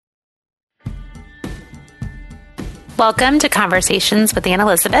Welcome to Conversations with Anne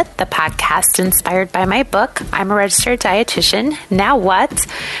Elizabeth, the podcast inspired by my book, I'm a Registered Dietitian, Now What?,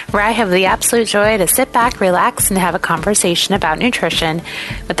 where I have the absolute joy to sit back, relax, and have a conversation about nutrition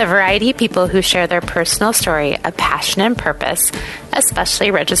with a variety of people who share their personal story of passion and purpose,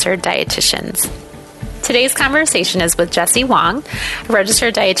 especially registered dietitians. Today's conversation is with Jessie Wong, a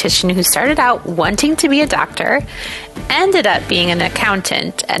registered dietitian who started out wanting to be a doctor, ended up being an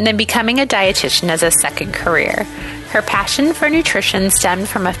accountant, and then becoming a dietitian as a second career. Her passion for nutrition stemmed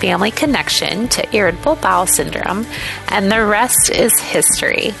from a family connection to irritable bowel syndrome, and the rest is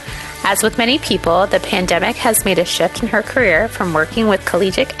history. As with many people, the pandemic has made a shift in her career from working with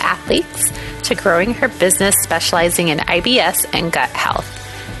collegiate athletes to growing her business specializing in IBS and gut health.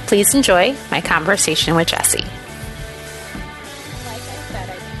 Please enjoy my conversation with Jessie. Like I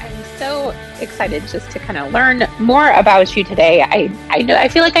said, I'm so excited just to kind of learn more about you today. I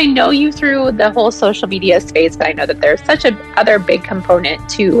feel like I know you through the whole social media space, but I know that there's such a other big component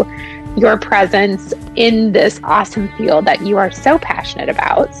to your presence in this awesome field that you are so passionate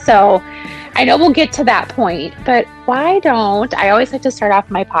about. So I know we'll get to that point, but I always like to start off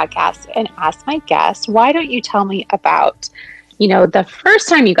my podcast and ask my guests, why don't you tell me about the first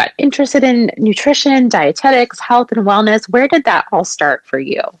time you got interested in nutrition, dietetics, health, and wellness? Where did that all start for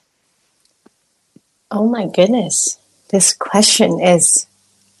you? Oh my goodness. This question is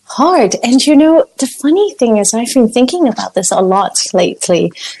hard. And the funny thing is I've been thinking about this a lot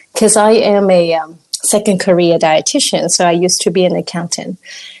lately because I am a second career dietitian. So I used to be an accountant.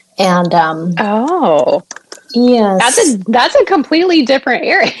 And yes. That's a completely different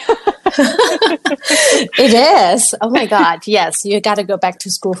area. It is. Oh my God. Yes. You got to go back to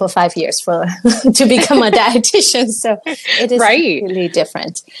school for 5 years to become a dietitian. So it is really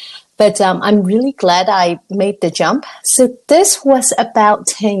different. But I'm really glad I made the jump. So this was about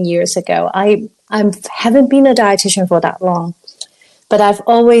 10 years ago. I haven't been a dietitian for that long, but I've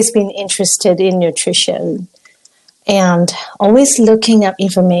always been interested in nutrition and always looking up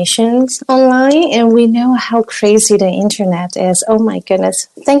information online. And we know how crazy the internet is. Oh my goodness.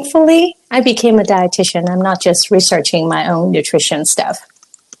 Thankfully, I became a dietitian. I'm not just researching my own nutrition stuff.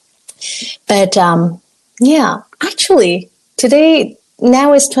 But actually today,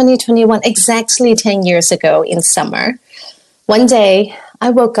 now it's 2021, exactly 10 years ago in summer. One day I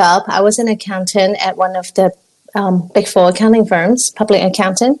woke up, I was an accountant at one of the big four accounting firms, public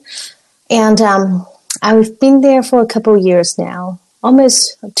accountant. And I've been there for a couple of years now,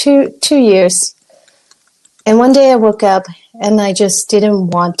 almost two years. And one day I woke up and I just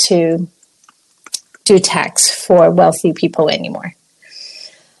didn't want to do tax for wealthy people anymore.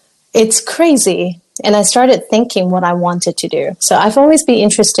 It's crazy. And I started thinking what I wanted to do. So I've always been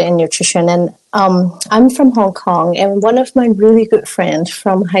interested in nutrition. And I'm from Hong Kong. And one of my really good friends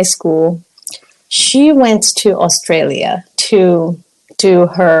from high school, she went to Australia to do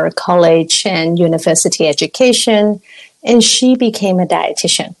her college and university education. And she became a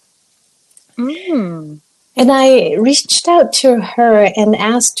dietitian. Mm. And I reached out to her and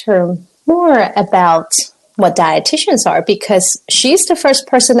asked her more about what dietitians are, because she's the first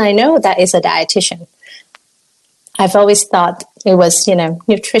person I know that is a dietitian. I've always thought it was,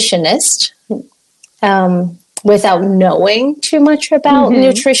 nutritionist, without knowing too much about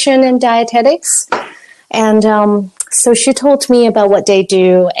nutrition and dietetics. And so she told me about what they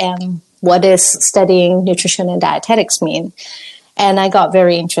do and what does studying nutrition and dietetics mean. And I got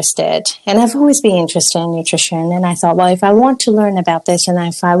very interested. And I've always been interested in nutrition. And I thought, well, if I want to learn about this and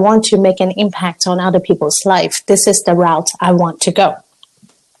if I want to make an impact on other people's life, this is the route I want to go.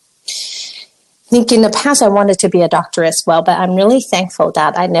 I think in the past I wanted to be a doctor as well, but I'm really thankful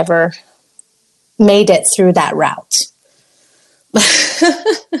that I never made it through that route.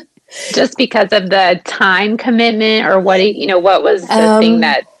 Just because of the time commitment, or what was the thing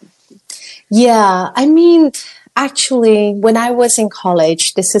that... Yeah, I mean... Actually, when I was in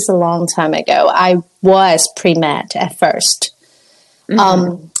college, this is a long time ago, I was pre-med at first.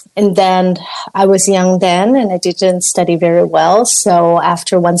 Mm-hmm. And then I was young then and I didn't study very well. So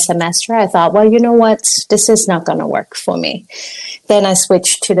after one semester, I thought, well, you know what? This is not going to work for me. Then I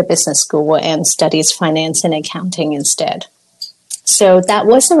switched to the business school and studied finance and accounting instead. So that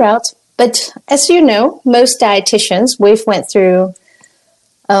was the route. But as you know, most dietitians, we've went through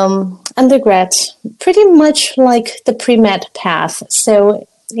undergrad, pretty much like the pre-med path. So,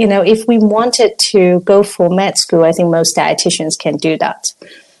 if we wanted to go for med school, I think most dietitians can do that.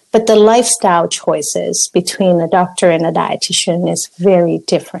 But the lifestyle choices between a doctor and a dietitian is very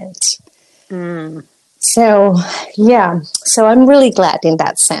different. Mm. So, so I'm really glad in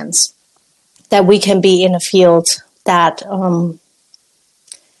that sense that we can be in a field that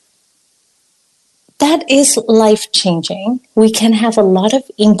that is life-changing. We can have a lot of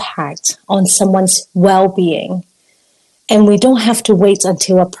impact on someone's well-being, and we don't have to wait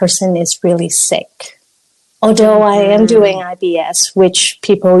until a person is really sick. Although I am doing IBS, which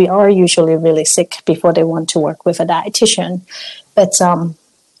people are usually really sick before they want to work with a dietitian.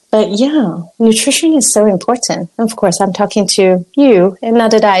 But yeah, nutrition is so important. Of course, I'm talking to you,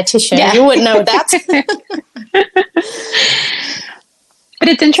 not a dietitian. Yeah. You would know that. But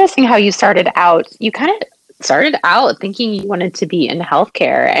it's interesting how you started out. You kind of started out thinking you wanted to be in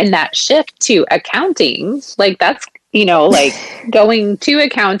healthcare, and that shift to accounting, like that's, like going to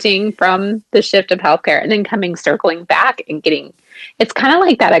accounting from the shift of healthcare and then circling back and it's kind of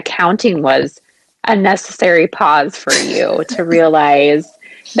like that accounting was a necessary pause for you to realize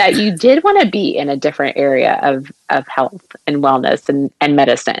that you did want to be in a different area of health and wellness and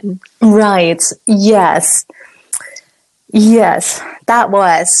medicine. Right. Yes. Yes, that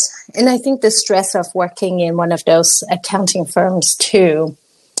was. And I think the stress of working in one of those accounting firms too,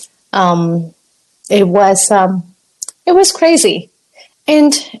 it was crazy.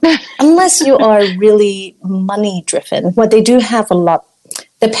 And unless you are really money driven, what they do have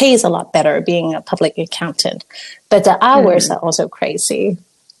the pay is a lot better being a public accountant, but the hours are also crazy.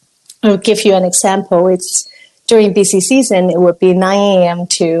 I'll give you an example. It's during busy season, it would be 9 a.m.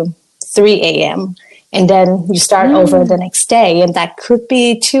 to 3 a.m. And then you start over the next day. And that could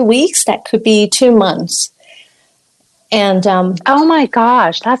be 2 weeks. That could be 2 months. And oh my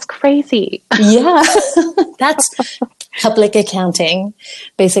gosh, that's crazy. Yeah, that's public accounting,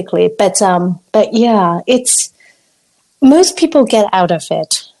 basically. But yeah, most people get out of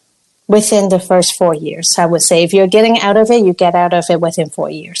it within the first 4 years. I would say if you're getting out of it, you get out of it within 4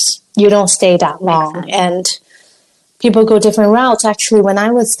 years. You don't stay that long. And people go different routes. Actually, when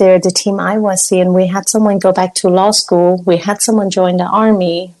I was there, the team I was in, we had someone go back to law school. We had someone join the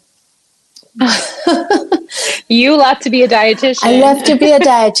army. You left to be a dietitian. I left to be a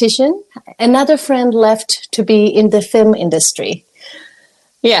dietitian. Another friend left to be in the film industry.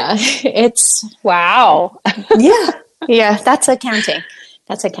 Yeah, it's... Wow. Yeah, that's accounting.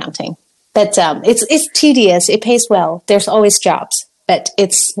 But it's tedious. It pays well. There's always jobs, but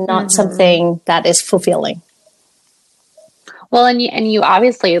it's not something that is fulfilling. Well, and you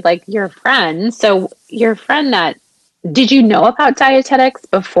obviously, like your friend. So your friend did you know about dietetics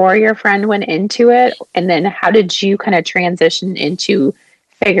before your friend went into it? And then how did you kind of transition into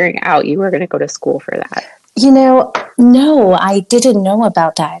figuring out you were going to go to school for that? No, I didn't know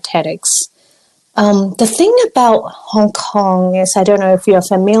about dietetics. The thing about Hong Kong is, I don't know if you're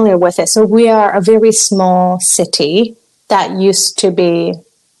familiar with it. So we are a very small city that used to be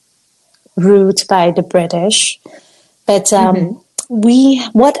ruled by the British. But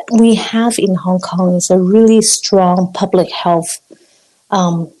what we have in Hong Kong is a really strong public health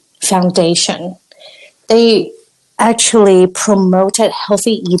foundation. They actually promoted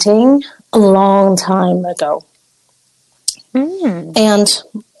healthy eating a long time ago. And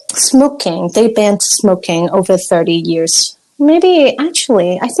smoking, they banned smoking over 30 years. Maybe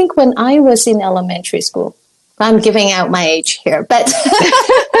actually, I think when I was in elementary school, I'm giving out my age here, but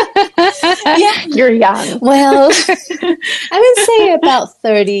yeah, you're young. Well, I would say about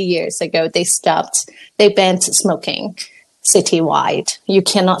 30 years ago, they banned smoking citywide. You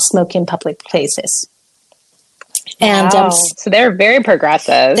cannot smoke in public places. And so they're very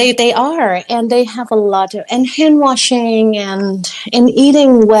progressive. They are, and they have a lot of, and hand washing and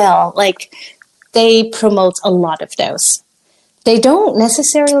eating well. Like they promote a lot of those. They don't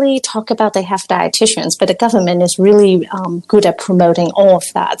necessarily talk about they have dietitians, but the government is really good at promoting all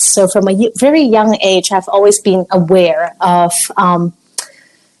of that. So from a very young age, I've always been aware of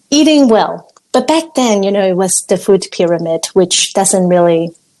eating well. But back then, it was the food pyramid, which doesn't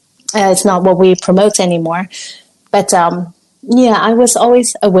really, it's not what we promote anymore. But yeah, I was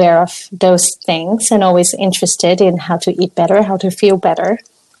always aware of those things and always interested in how to eat better, how to feel better.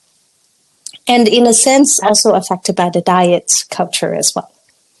 And in a sense, also affected by the diet culture as well.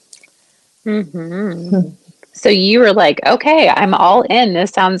 So you were like, okay, I'm all in.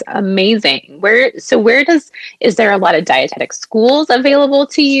 This sounds amazing. Is there a lot of dietetic schools available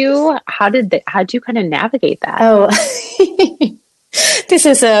to you? How'd you kind of navigate that? Oh, this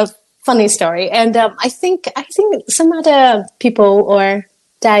is a funny story. And I think some other people or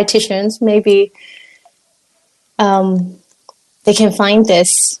dietitians, maybe they can find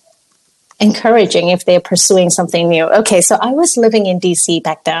this encouraging if they're pursuing something new. Okay, so I was living in DC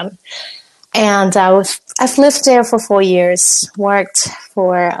back then, and I've lived there for 4 years, worked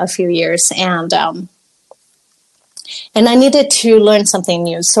for a few years, and I needed to learn something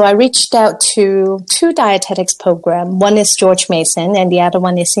new. So I reached out to 2 dietetics programs. One is George Mason, and the other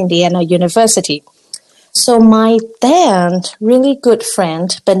one is Indiana University. So my then really good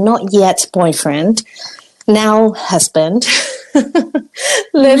friend, but not yet boyfriend, now husband,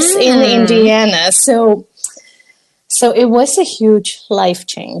 lives in Indiana. So it was a huge life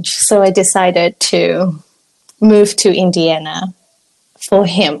change. So I decided to move to Indiana for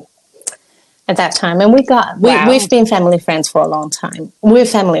him at that time. And we've been family friends for a long time. We're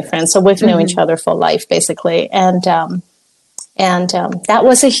family friends, so we've known each other for life, basically. And that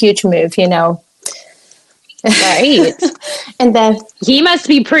was a huge move, Right. And then he must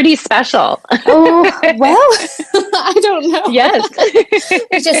be pretty special. Oh, well, I don't know. Yes.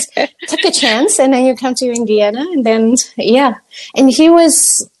 You just took a chance and then you come to Indiana and then, yeah. And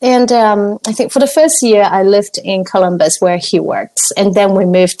I think for the first year I lived in Columbus where he works. And then we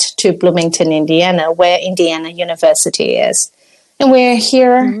moved to Bloomington, Indiana, where Indiana University is. And we're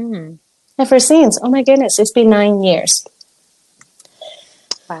here ever since. Oh my goodness, it's been 9 years.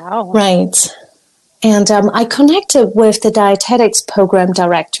 Wow. Right. And I connected with the dietetics program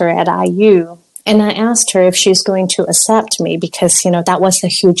director at IU, and I asked her if she's going to accept me because, that was a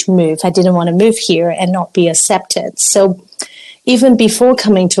huge move. I didn't want to move here and not be accepted. So even before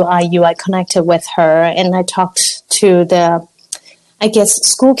coming to IU, I connected with her and I talked to the,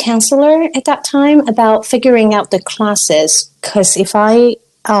 school counselor at that time about figuring out the classes, because if I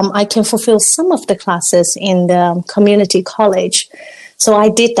can fulfill some of the classes in the community college. So I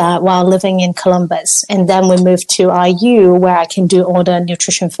did that while living in Columbus. And then we moved to IU where I can do all the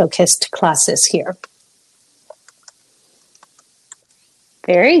nutrition-focused classes here.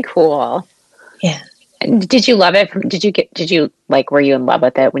 Very cool. Yeah. Did you love it? Were you in love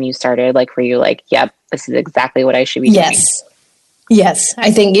with it when you started? Like, were you like, yep, this is exactly what I should be doing? Yes.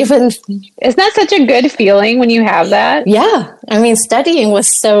 I think isn't that such a good feeling when you have that? Yeah. I mean, studying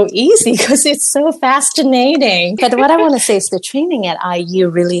was so easy because it's so fascinating. But what I want to say is the training at IU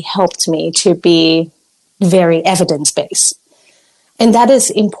really helped me to be very evidence-based. And that is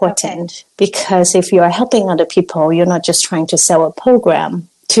important because if you are helping other people, you're not just trying to sell a program.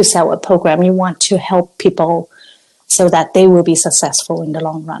 You want to help people so that they will be successful in the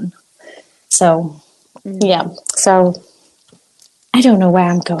long run. So, yeah. So I don't know where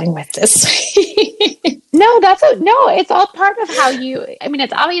I'm going with this. It's all part of how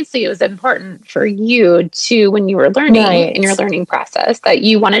it's obviously it was important for you to, when you were learning in your learning process, that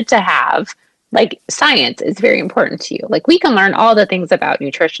you wanted to have, like, science is very important to you. Like, we can learn all the things about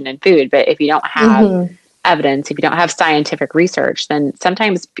nutrition and food, but if you don't have evidence, if you don't have scientific research, then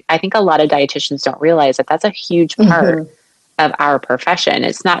sometimes I think a lot of dietitians don't realize that that's a huge part of our profession.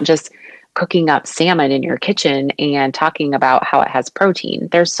 It's not just cooking up salmon in your kitchen and talking about how it has protein.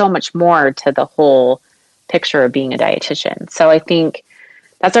 There's so much more to the whole picture of being a dietitian. So I think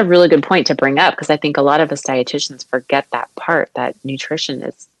that's a really good point to bring up, because I think a lot of us dietitians forget that part, that nutrition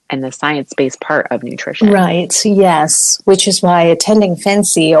is, and the science-based part of nutrition. Right. Yes. Which is why attending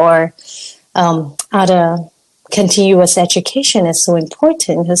fancy or other continuous education is so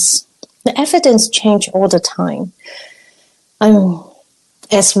important, because the evidence change all the time.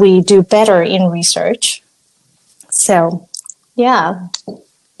 As we do better in research. So, yeah.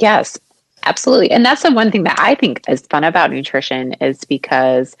 Yes, absolutely. And that's the one thing that I think is fun about nutrition, is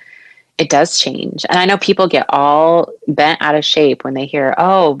because it does change. And I know people get all bent out of shape when they hear,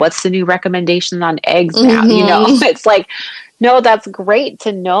 oh, what's the new recommendation on eggs now? It's like, no, that's great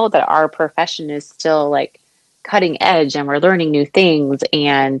to know that our profession is still like cutting edge and we're learning new things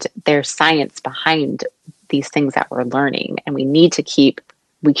and there's science behind these things that we're learning. And we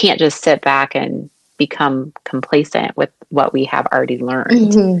can't just sit back and become complacent with what we have already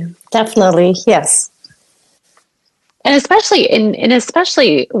learned. Definitely, yes. And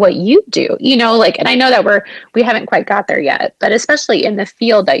especially what you do, and I know that we haven't quite got there yet, but especially in the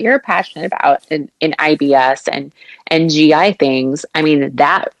field that you're passionate about in IBS and GI things, I mean,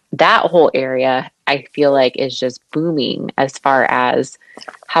 that whole area I feel like is just booming as far as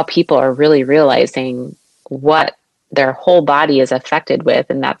how people are really realizing what their whole body is affected with,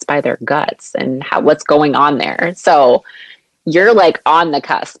 and that's by their guts and what's going on there. So you're like on the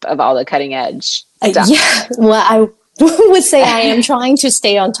cusp of all the cutting edge stuff. Yeah, well, I would say I am trying to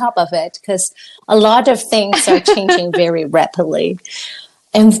stay on top of it because a lot of things are changing very rapidly.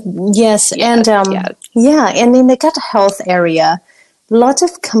 And and in the gut health area, lots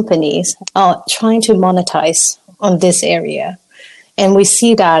of companies are trying to monetize on this area. And we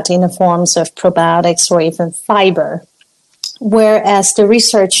see that in the forms of probiotics or even fiber, whereas the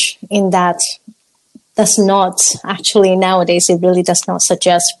research in that does not actually nowadays, it really does not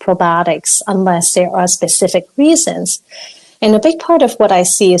suggest probiotics unless there are specific reasons. And a big part of what I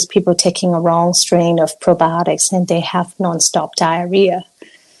see is people taking a wrong strain of probiotics and they have nonstop diarrhea.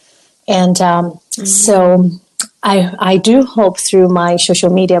 And so I do hope through my social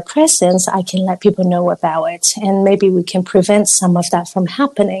media presence, I can let people know about it, and maybe we can prevent some of that from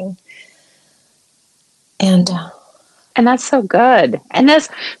happening. And that's so good. And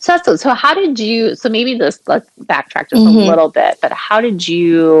so how did you, so maybe let's backtrack just a little bit, but how did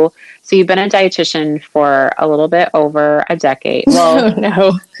you, so you've been a dietitian for a little bit over a decade. Well,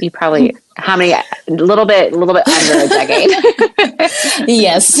 no. You probably, how many, a little bit under a decade.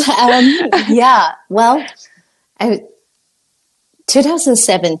 Yes. Yeah. Well,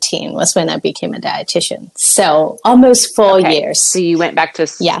 2017 was when I became a dietitian. So almost 4 years. So you went back to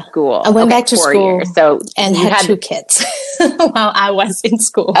school. I went back to 4 school years. So and had 2 kids while I was in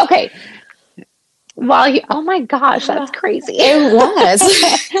school. Okay. Oh my gosh, that's crazy. It was.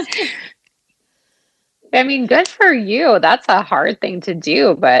 I mean, good for you. That's a hard thing to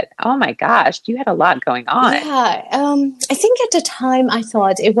do, but oh my gosh, you had a lot going on. Yeah. I think at the time I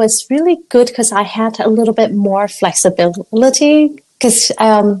thought it was really good because I had a little bit more flexibility because,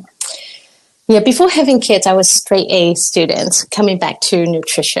 before having kids, I was straight A student coming back to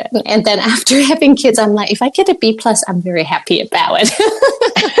nutrition. And then after having kids, I'm like, if I get a B+, I'm very happy about it.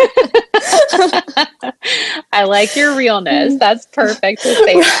 I like your realness. That's perfect to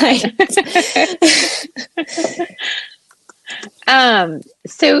say. Right.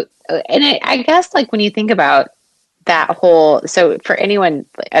 So, and I guess like when you think about that whole, so for anyone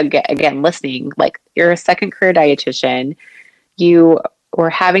again listening, like you're a second career dietitian, you were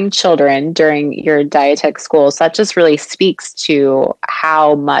having children during your dietetic school. So that just really speaks to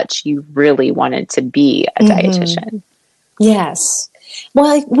how much you really wanted to be a dietitian. Yes.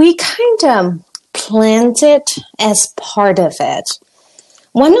 Well, we kind of planned it as part of it.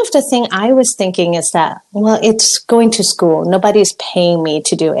 One of the things I was thinking is that, well, it's going to school. Nobody's paying me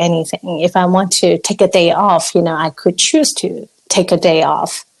to do anything. If I want to take a day off, I could choose to take a day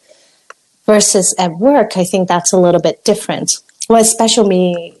off. Versus at work, I think that's a little bit different. Well,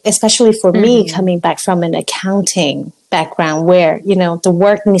 especially for me coming back from an accounting background where, the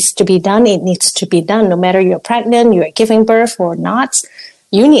work needs to be done. It needs to be done. No matter you're pregnant, you're giving birth or not,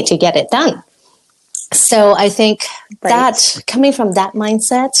 you need to get it done. So I think that coming from that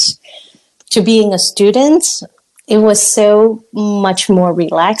mindset to being a student, it was so much more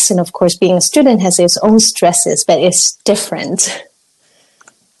relaxed. And of course, being a student has its own stresses, but it's different.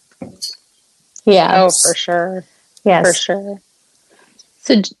 Yeah. Oh, for sure. Yes. For sure.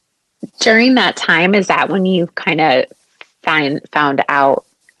 So during that time, is that when you kind of found out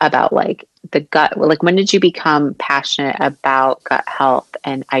about like the gut, like when did you become passionate about gut health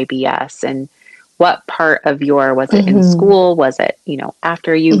and IBS, and what part of was it in school? Was it,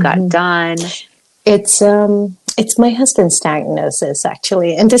 after you got done? It's my husband's diagnosis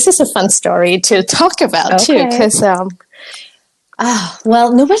actually. And this is a fun story to talk about too, because, I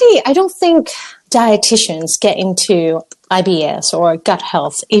don't think dietitians get into IBS or gut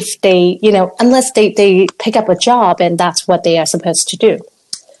health if they, unless they pick up a job and that's what they are supposed to do.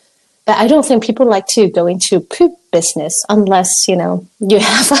 But I don't think people like to go into poop business unless, you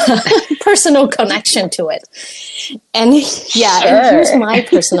have a personal connection to it. And and here's my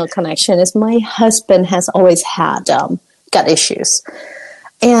personal connection is my husband has always had gut issues.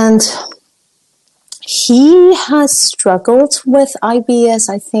 And he has struggled with IBS.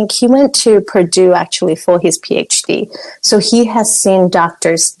 I think he went to Purdue actually for his PhD. So he has seen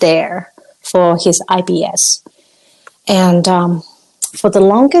doctors there for his IBS. And for the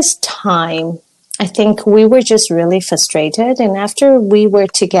longest time, I think we were just really frustrated. And after we were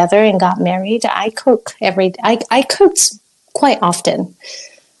together and got married, I cooked quite often.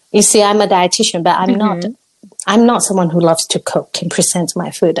 You see, I'm a dietitian, but I'm not someone who loves to cook and present my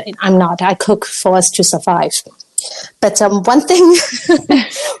food. I'm not. I cook for us to survive. But one thing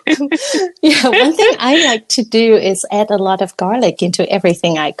I like to do is add a lot of garlic into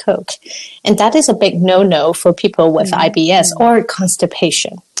everything I cook. And that is a big no-no for people with IBS or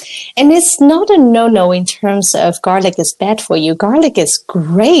constipation. And it's not a no-no in terms of garlic is bad for you. Garlic is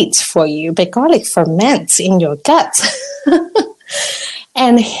great for you, but garlic ferments in your gut.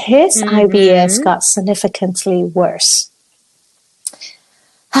 And his IBS got significantly worse.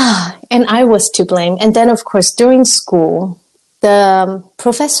 And I was to blame. And then, of course, during school, the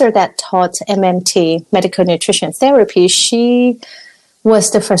professor that taught MMT, medical nutrition therapy, she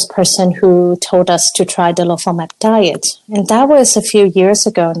was the first person who told us to try the low-FODMAP diet. And that was a few years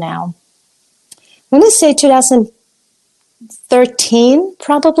ago now. I'm going to say 2013,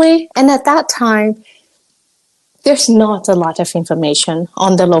 probably. And at that time, there's not a lot of information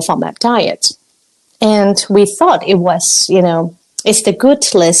on the low-FODMAP diet. And we thought it was, it's the good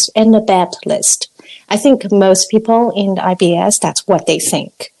list and the bad list. I think most people in IBS, that's what they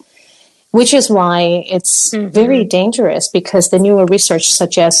think. which is why it's very dangerous, because the newer research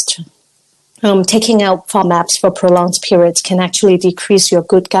suggests taking out FODMAPs for prolonged periods can actually decrease your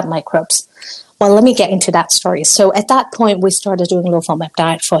good gut microbes. Well, let me get into that story. So at that point, we started doing low FODMAP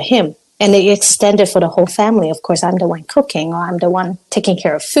diet for him, and it extended for the whole family. Of course, I'm the one cooking, or I'm the one taking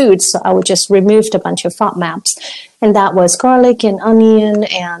care of food, so I would just remove a bunch of FODMAPs, and that was garlic and onion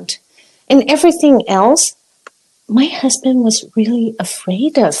and everything else. My husband was really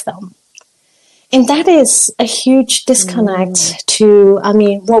afraid of them. And that is a huge disconnect to,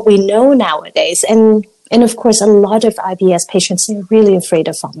 what we know nowadays. And of course, a lot of IBS patients are really afraid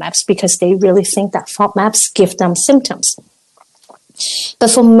of FODMAPs because they really think that FODMAPs give them symptoms.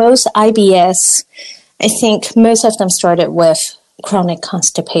 But for most IBS, I think most of them started with chronic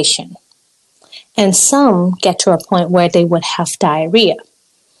constipation. And some get to a point where they would have diarrhea.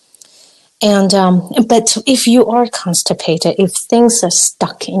 And but if you are constipated, if things are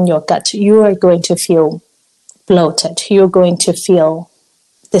stuck in your gut, you are going to feel bloated. You're going to feel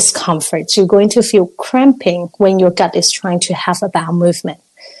discomfort. You're going to feel cramping when your gut is trying to have a bowel movement,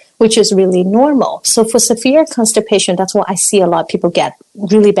 which is really normal. So for severe constipation, that's why I see a lot of people get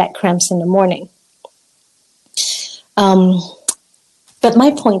really bad cramps in the morning. But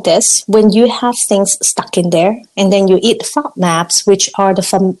my point is, when you have things stuck in there and then you eat FODMAPs, which are the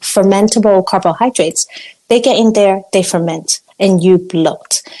fermentable carbohydrates, they get in there, they ferment, and you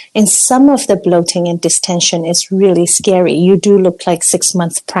bloat. And some of the bloating and distension is really scary. You do look like 6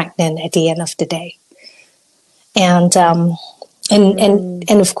 months pregnant at the end of the day. And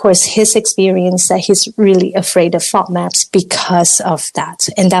of course, his experience that he's really afraid of FODMAPs because of that.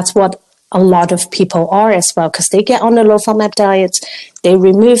 And that's what a lot of people are as well, because they get on the low FODMAP diets, they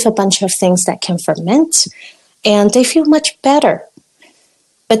remove a bunch of things that can ferment, and they feel much better.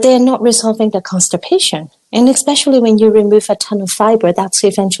 But they're not resolving the constipation. And especially when you remove a ton of fiber, that's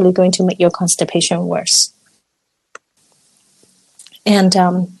eventually going to make your constipation worse. And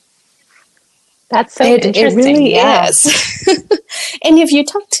that's so interesting. It really is. And if you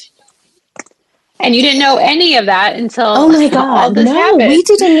talk to... And you didn't know any of that until oh my God, all this no, happened. We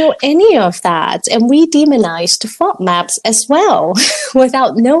didn't know any of that. And we demonized FODMAPs as well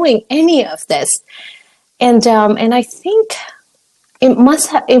without knowing any of this. And I think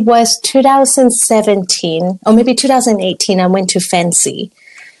it was 2017 or maybe 2018, I went to Fancy.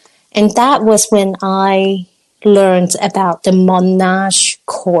 And that was when I learned about the Monash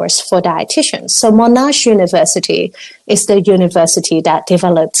course for dietitians. So Monash University is the university that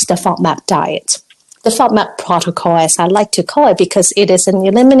developed the FODMAP diet. The FODMAP protocol, as I like to call it, because it is an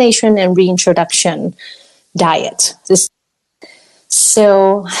elimination and reintroduction diet.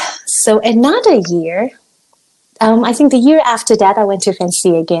 So another year, I think the year after that, I went to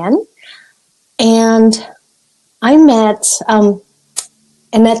Fancy again, and I met, and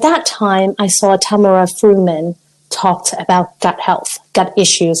at that time, I saw Tamara Fruman talked about gut health, gut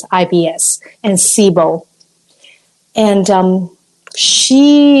issues, IBS, and SIBO. And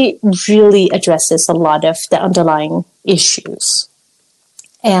she really addresses a lot of the underlying issues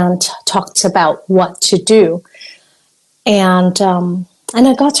and talked about what to do. And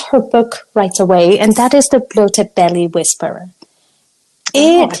I got her book right away, and that is The Bloated Belly Whisperer.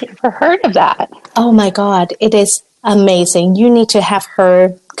 I've never heard of that. Oh my God, it is amazing. You need to have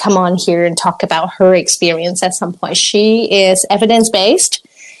her come on here and talk about her experience at some point. She is evidence-based,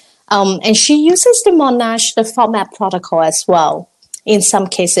 and she uses the Monash, the FODMAP protocol as well in some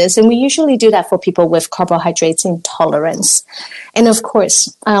cases. And we usually do that for people with carbohydrates intolerance. And of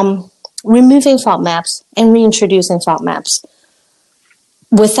course, removing FODMAPs and reintroducing FODMAPs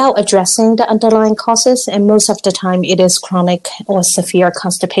without addressing the underlying causes, and most of the time it is chronic or severe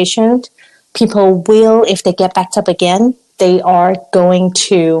constipation, people will, if they get backed up again, they are going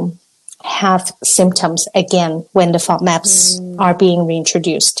to have symptoms again when the FODMAPs are being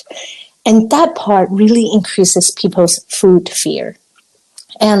reintroduced. And that part really increases people's food fear.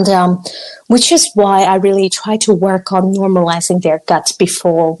 And which is why I really try to work on normalizing their guts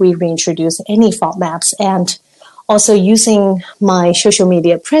before we reintroduce any FODMAPs, and also using my social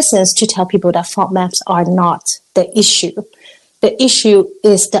media presence to tell people that FODMAPs are not the issue. The issue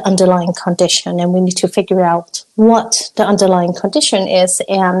is the underlying condition, and we need to figure out what the underlying condition is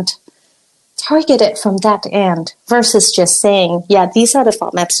and target it from that end, versus just saying, yeah, these are the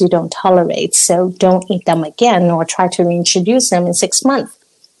FODMAPs you don't tolerate, so don't eat them again or try to reintroduce them in 6 months.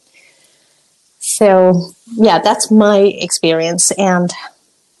 So, yeah, that's my experience. And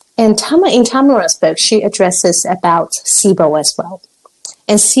in Tamara's book, she addresses about SIBO as well.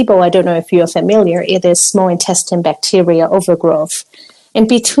 And SIBO, I don't know if you're familiar, it is small intestine bacteria overgrowth. And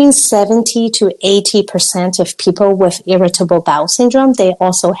between 70 to 80% of people with irritable bowel syndrome, they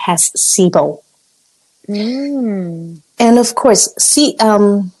also has SIBO. And of course,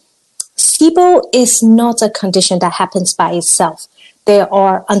 SIBO is not a condition that happens by itself. There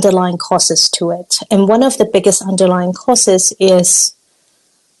are underlying causes to it. And one of the biggest underlying causes is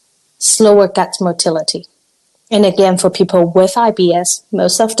slower gut motility. And again, for people with IBS,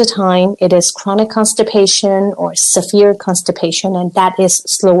 most of the time it is chronic constipation or severe constipation, and that is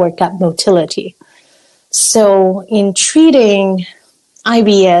slower gut motility. So in treating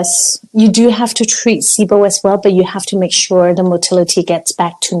IBS, you do have to treat SIBO as well, but you have to make sure the motility gets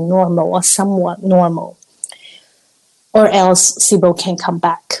back to normal or somewhat normal, or else SIBO can come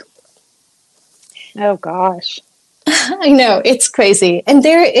back. Oh, gosh. I know, it's crazy. And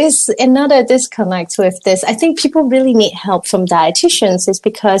there is another disconnect with this. I think people really need help from dietitians is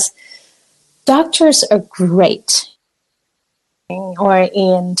because doctors are great or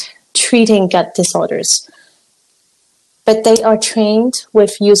in treating gut disorders, but they are trained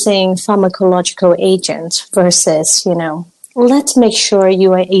with using pharmacological agents versus, let's make sure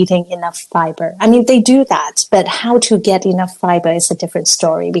you are eating enough fiber. I mean, they do that, but how to get enough fiber is a different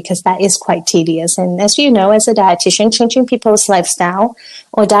story because that is quite tedious. And as you know, as a dietitian, changing people's lifestyle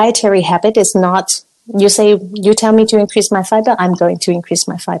or dietary habit is not, you tell me to increase my fiber, I'm going to increase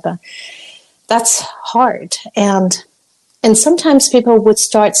my fiber. That's hard. And sometimes people would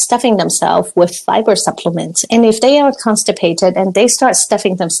start stuffing themselves with fiber supplements. And if they are constipated and they start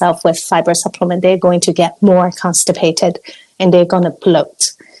stuffing themselves with fiber supplement, they're going to get more constipated and they're going to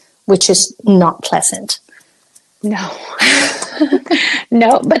bloat, which is not pleasant. No,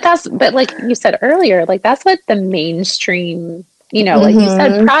 but like you said earlier, like that's what the mainstream, like you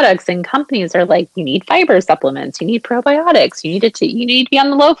said, products and companies are like, you need fiber supplements, you need probiotics, you need to be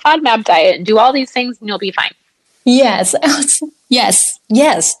on the low FODMAP diet and do all these things and you'll be fine. Yes.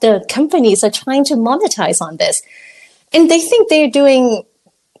 The companies are trying to monetize on this. And they think they're doing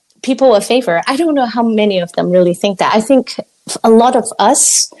people a favor. I don't know how many of them really think that. I think a lot of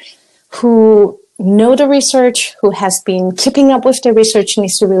us who know the research, who has been keeping up with the research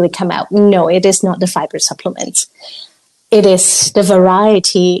needs to really come out. No, it is not the fiber supplements. It is the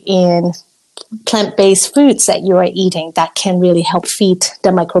variety in plant-based foods that you are eating that can really help feed the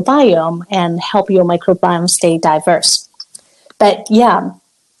microbiome and help your microbiome stay diverse. But yeah,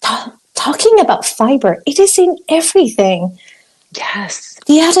 talking about fiber, it is in everything. Yes.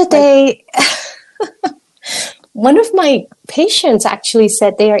 The other day, one of my patients actually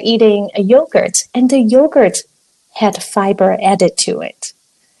said they are eating a yogurt and the yogurt had fiber added to it.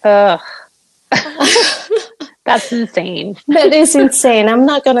 Ugh. That's insane. That is insane. I'm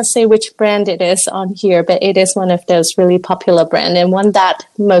not going to say which brand it is on here, but it is one of those really popular brands and one that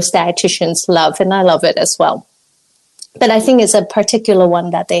most dietitians love, and I love it as well. But I think it's a particular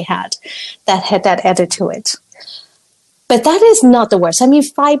one that they had that added to it. But that is not the worst. I mean,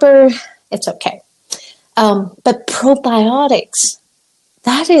 fiber, it's okay. But probiotics,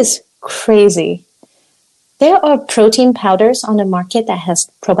 that is crazy. There are protein powders on the market that has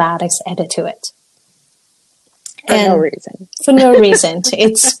probiotics added to it. For no reason. For no reason.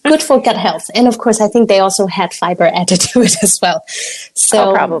 It's good for gut health. And of course, I think they also had fiber added to it as well.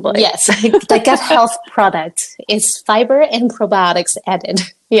 So probably. Yes, the gut health product is fiber and probiotics added.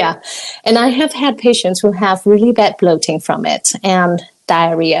 Yeah. And I have had patients who have really bad bloating from it and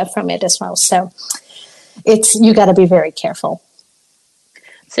diarrhea from it as well. So you got to be very careful.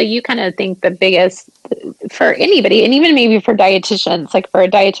 So you kind of think the biggest for anybody, and even maybe for dietitians, like for a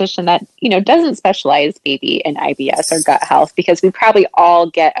dietitian that, doesn't specialize maybe in IBS or gut health, because we probably all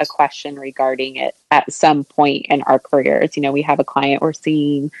get a question regarding it at some point in our careers. We have a client we're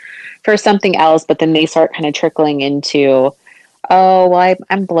seeing for something else, but then they start kind of trickling into, oh, well,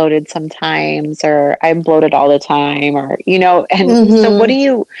 I'm bloated sometimes, or I'm bloated all the time, or, so what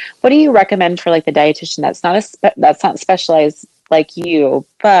do you recommend for like the dietitian that's not specialized like you,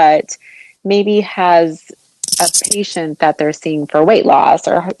 but maybe has a patient that they're seeing for weight loss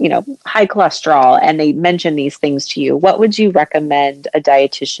or, high cholesterol, and they mention these things to you? What would you recommend a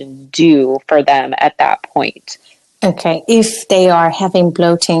dietitian do for them at that point? Okay, if they are having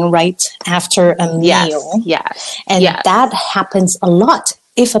bloating right after a meal. Yes. And that happens a lot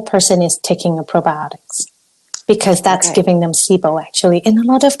if a person is taking a probiotics, because that's giving them SIBO actually. And a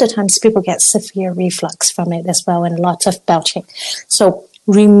lot of the times people get severe reflux from it as well and lots of belching. So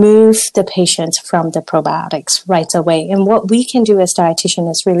remove the patient from the probiotics right away. And what we can do as dietitian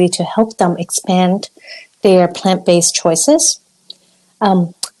is really to help them expand their plant-based choices.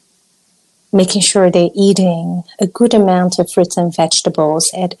 making sure they're eating a good amount of fruits and vegetables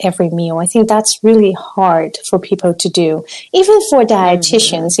at every meal. I think that's really hard for people to do. Even for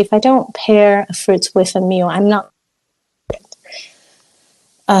dietitians, if I don't pair fruits with a meal, I'm not.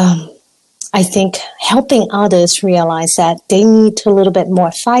 I think helping others realize that they need a little bit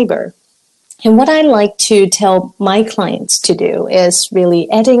more fiber. And what I like to tell my clients to do is really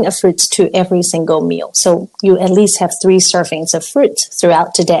adding a fruit to every single meal. So you at least have 3 servings of fruit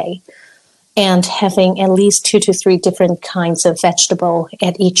throughout the day, and having at least 2 to 3 different kinds of vegetable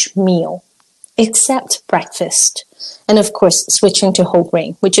at each meal, except breakfast. And of course, switching to whole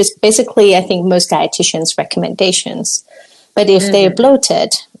grain, which is basically, I think, most dietitians' recommendations. But if they're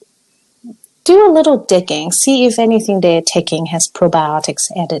bloated, do a little digging, see if anything they're taking has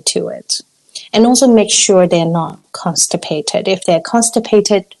probiotics added to it. And also make sure they're not constipated. If they're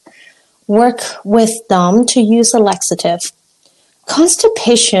constipated, work with them to use a laxative.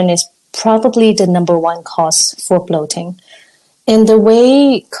 Constipation is probably the number 1 cause for bloating. And the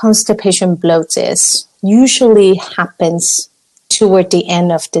way constipation bloats is usually happens toward the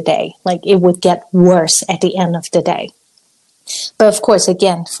end of the day. Like it would get worse at the end of the day. But of course,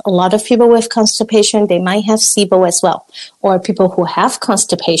 again, a lot of people with constipation, they might have SIBO as well. Or people who have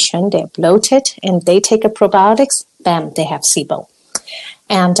constipation, they're bloated and they take a probiotics, bam, they have SIBO.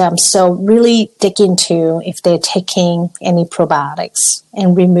 And so really dig into if they're taking any probiotics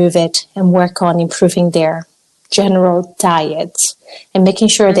and remove it and work on improving their general diet and making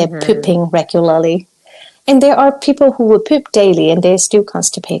sure they're pooping regularly. And there are people who will poop daily and they're still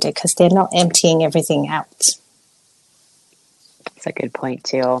constipated because they're not emptying everything out. That's a good point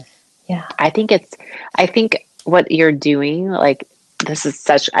too. Yeah. I think what you're doing, like this is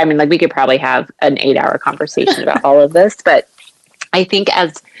such, I mean, like we could probably have an 8-hour conversation about all of this, but I think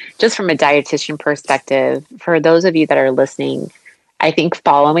as just from a dietitian perspective, for those of you that are listening, I think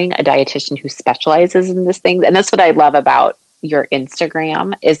following a dietitian who specializes in this thing, and that's what I love about your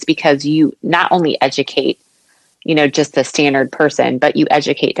Instagram, is because you not only educate, just the standard person, but you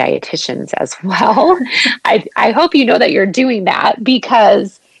educate dietitians as well. I hope you know that you're doing that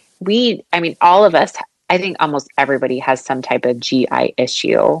because all of us, I think almost everybody has some type of GI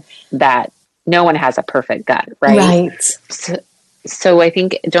issue that no one has a perfect gut, right? Right. So I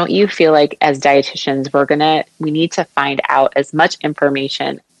think, don't you feel like as dietitians, we need to find out as much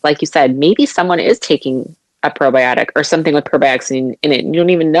information, like you said, maybe someone is taking a probiotic or something with probiotics in it, and you don't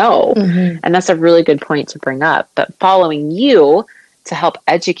even know. And that's a really good point to bring up. But following you to help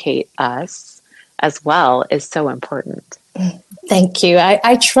educate us as well is so important. Thank you.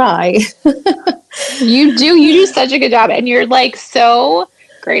 I try. You do such a good job. And you're like so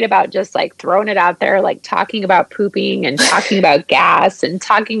great about just like throwing it out there, like talking about pooping and talking about gas and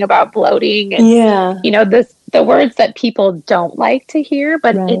talking about bloating and the words that people don't like to hear,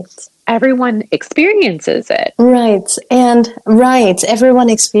 but it's everyone experiences it. Right. Everyone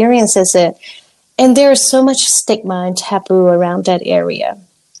experiences it. And there's so much stigma and taboo around that area.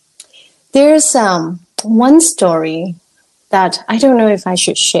 There's one story that I don't know if I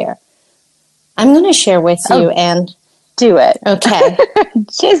should share. I'm going to share with you and do it. Okay.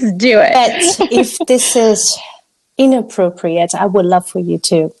 Just do it. But if this is inappropriate, I would love for you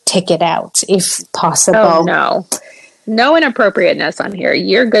to take it out if possible. Oh, no. No inappropriateness on here.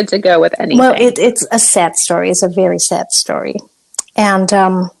 You're good to go with anything. Well, it's a sad story. It's a very sad story. And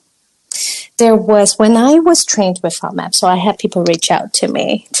there was, when I was trained with FODMAP, so I had people reach out to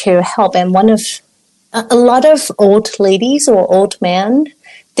me to help. And a lot of old ladies or old men,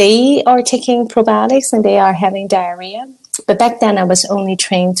 they are taking probiotics and they are having diarrhea. But back then I was only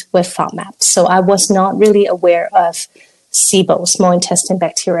trained with FODMAP. So I was not really aware of SIBO, small intestine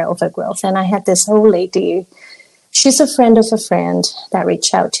bacterial overgrowth. And I had this old lady. She's a friend of a friend that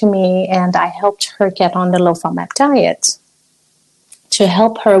reached out to me, and I helped her get on the low FODMAP diet to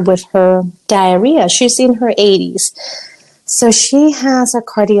help her with her diarrhea. She's in her 80s. So she has a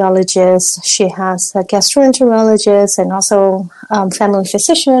cardiologist, she has a gastroenterologist, and also family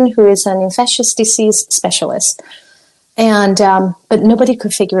physician who is an infectious disease specialist. And but nobody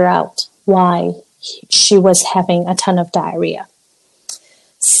could figure out why she was having a ton of diarrhea.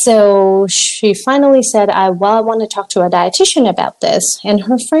 So she finally said, I want to talk to a dietitian about this. And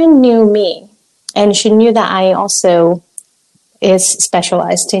her friend knew me, and she knew that I also is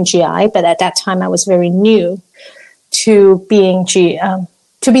specialized in GI, but at that time I was very new to being to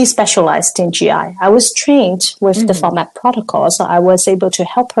be specialized in GI. I was trained with the FODMAP protocol, so I was able to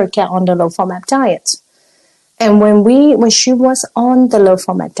help her get on the low FODMAP diet. And when she was on the low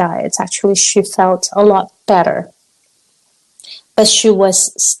FODMAP diet, actually she felt a lot better. But she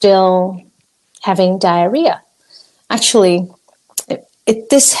was still having diarrhea. Actually,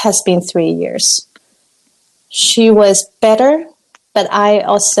 this has been 3 years. She was better, but I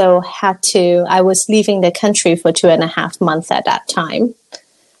also I was leaving the country for 2.5 months at that time.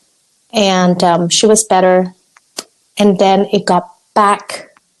 And she was better. And then it got back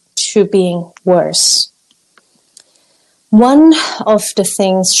to being worse. One of the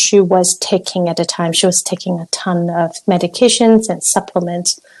things she was taking at the time, she was taking a ton of medications and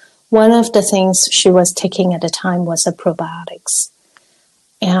supplements. One of the things she was taking at the time was a probiotics.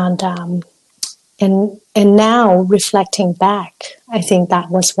 And now reflecting back, I think that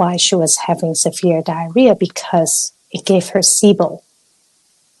was why she was having severe diarrhea, because it gave her SIBO.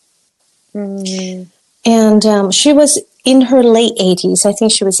 Mm. And she was in her late 80s. I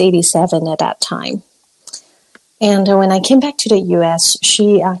think she was 87 at that time. And when I came back to the US,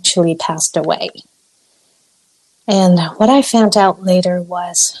 she actually passed away. And what I found out later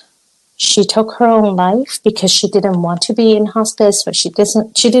was she took her own life because she didn't want to be in hospice, or she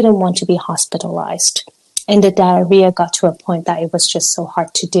didn't want to be hospitalized. And the diarrhea got to a point that it was just so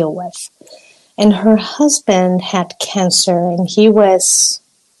hard to deal with. And her husband had cancer, and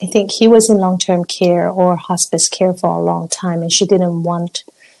I think he was in long-term care or hospice care for a long time, and she didn't want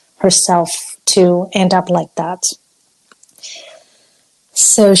herself to end up like that.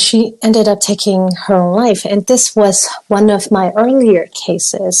 So she ended up taking her own life. And this was one of my earlier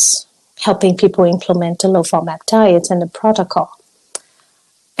cases, helping people implement the low-FODMAP diet and the protocol.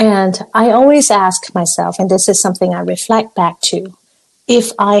 And I always ask myself, and this is something I reflect back to,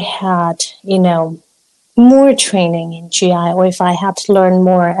 if I had, more training in GI, or if I had to learn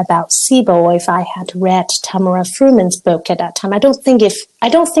more about SIBO, or if I had read Tamara Fruman's book at that time, I don't think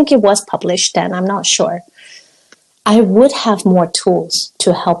it was published then, I'm not sure, I would have more tools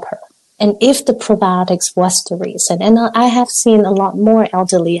to help her. And if the probiotics was the reason, and I have seen a lot more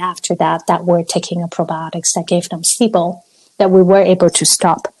elderly after that were taking a probiotics that gave them SIBO, that we were able to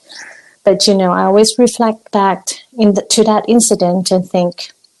stop. But, I always reflect back to that incident and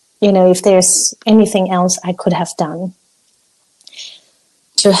think, if there's anything else I could have done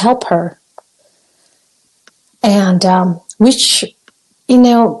to help her. And which,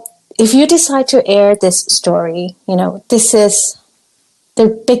 if you decide to air this story, this is the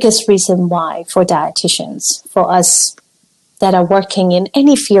biggest reason why for dietitians, for us that are working in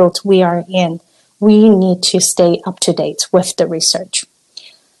any field we are in, we need to stay up to date with the research.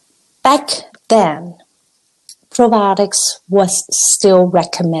 Back then, probiotics was still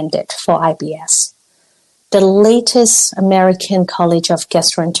recommended for IBS. The latest American College of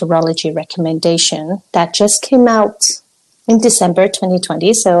Gastroenterology recommendation that just came out in December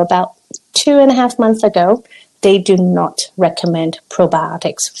 2020, so about 2.5 months ago, they do not recommend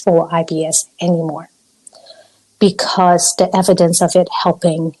probiotics for IBS anymore because the evidence of it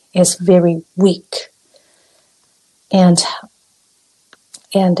helping is very weak.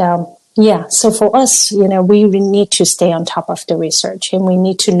 So for us, we need to stay on top of the research, and we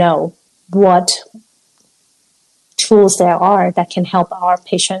need to know what tools there are that can help our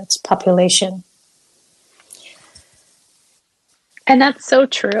patients' population. And that's so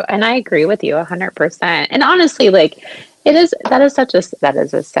true. And I agree with you 100%. And honestly, that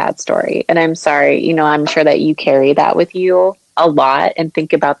is a sad story. And I'm sorry, I'm sure that you carry that with you a lot and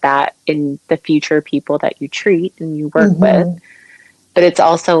think about that in the future people that you treat and you work with. But it's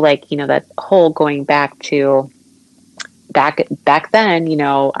also that whole going back to back then,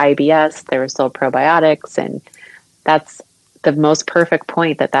 IBS, there were still probiotics, and that's the most perfect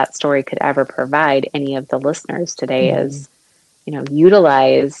point that story could ever provide any of the listeners today is,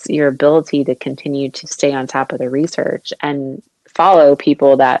 utilize your ability to continue to stay on top of the research and follow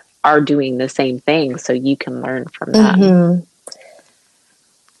people that are doing the same thing so you can learn from them. Mm-hmm.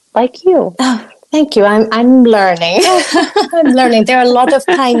 Like you. Oh, thank you. I'm learning. I'm learning. There are a lot of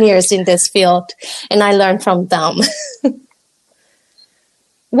pioneers in this field, and I learn from them.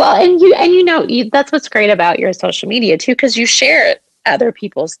 Well, and that's what's great about your social media too, because you share other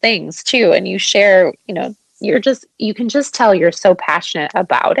people's things too, and you share, you can just tell you're so passionate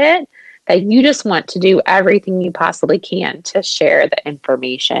about it that you just want to do everything you possibly can to share the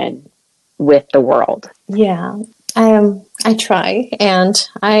information with the world. Yeah, I try, and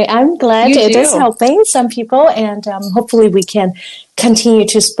I'm glad it is helping some people, and hopefully we can continue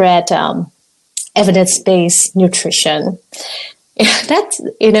to spread evidence-based nutrition. That's,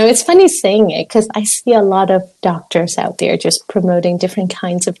 it's funny saying it because I see a lot of doctors out there just promoting different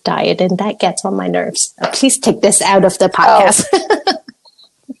kinds of diet, and that gets on my nerves. Please take this out of the podcast.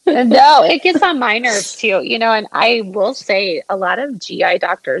 No, it gets on my nerves too, and I will say a lot of GI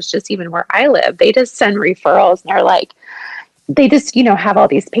doctors, just even where I live, they just send referrals and they're like, they just, have all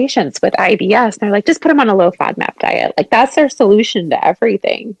these patients with IBS and they're like, just put them on a low FODMAP diet. Like that's their solution to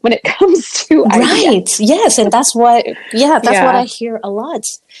everything when it comes to IBS. Right. Yes. And that's what I hear a lot.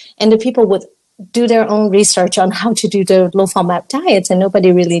 And the people would do their own research on how to do the low FODMAP diets, and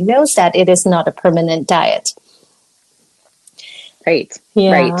nobody really knows that it is not a permanent diet. Right.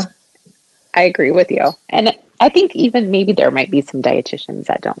 Yeah. Right. I agree with you. And I think even maybe there might be some dietitians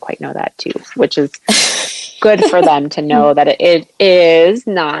that don't quite know that too, which is good for them to know that it is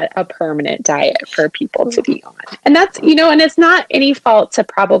not a permanent diet for people to be on. And that's, and it's not any fault to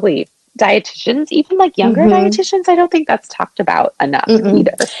probably dietitians, even like younger dietitians. I don't think that's talked about enough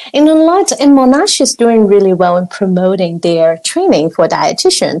either. And Monash is doing really well in promoting their training for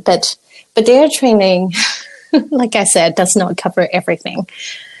dietitian, but their training, like I said, does not cover everything.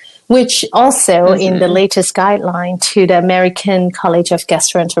 Which also in the latest guideline to the American College of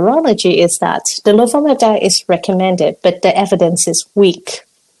Gastroenterology is that the low FODMAP diet is recommended, but the evidence is weak.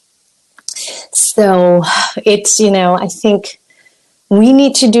 So it's, I think we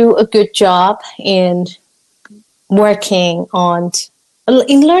need to do a good job in working on,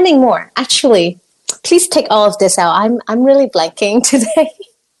 in learning more. Actually, please take all of this out. I'm really blanking today.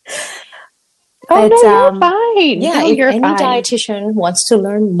 Oh, no, you're fine. Yeah, if any dietitian wants to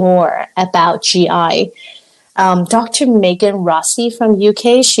learn more about GI, Dr. Megan Rossi from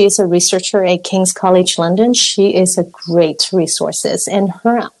UK, she is a researcher at King's College London. She is a great resource, and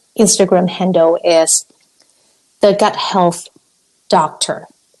her Instagram handle is The Gut Health Doctor.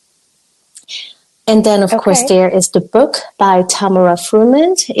 And then, of course, there is the book by Tamara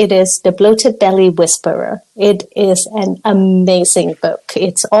Frument. It is The Bloated Belly Whisperer. It is an amazing book.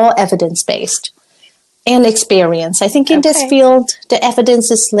 It's all evidence-based and experience. I think in this field, the evidence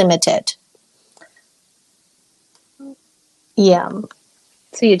is limited. Yeah.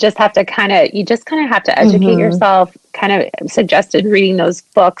 So you just have to kind of have to educate yourself, kind of suggested reading those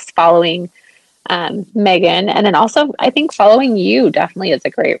books, following Megan. And then also, I think following you definitely is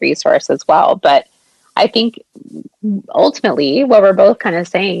a great resource as well. But I think ultimately what we're both kind of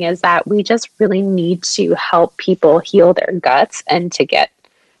saying is that we just really need to help people heal their guts and to get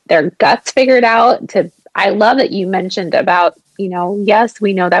their guts figured out. I love that you mentioned about, yes,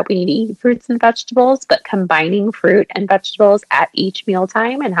 we know that we need to eat fruits and vegetables, but combining fruit and vegetables at each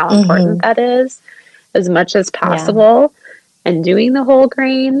mealtime and how important that is as much as possible, and doing the whole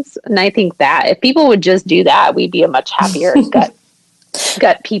grains. And I think that if people would just do that, we'd be a much happier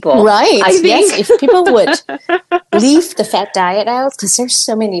gut people. Right. Yes. If people would leave the fat diet out, because there's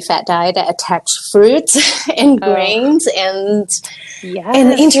so many fat diet that attach fruits and grains and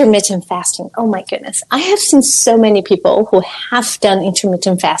intermittent fasting. Oh my goodness. I have seen so many people who have done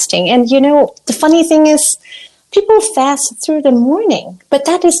intermittent fasting. And the funny thing is people fast through the morning, but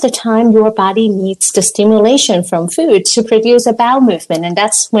that is the time your body needs the stimulation from food to produce a bowel movement. And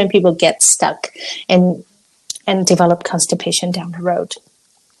that's when people get stuck and develop constipation down the road.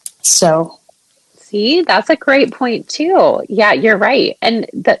 So, see, that's a great point too. Yeah, you're right.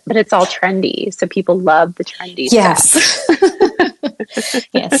 But it's all trendy, so people love the trendy stuff.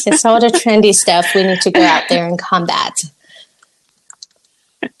 Yes, it's all the trendy stuff we need to go out there and combat.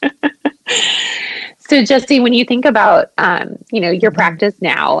 So, Jessie, when you think about, your practice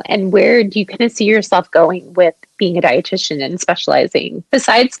now, and where do you kind of see yourself going with being a dietitian and specializing,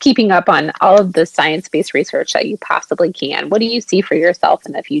 besides keeping up on all of the science-based research that you possibly can? What do you see for yourself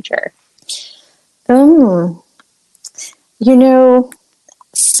in the future?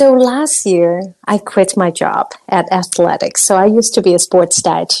 So last year I quit my job at athletics. So I used to be a sports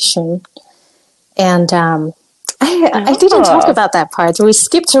dietitian, and I didn't talk about that part. We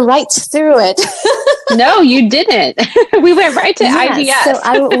skipped right through it. No, you didn't. We went right to IBS. So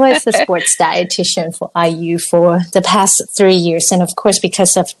I was a sports dietitian for IU for the past 3 years. And of course,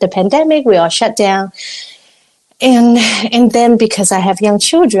 because of the pandemic, we all shut down. And then because I have young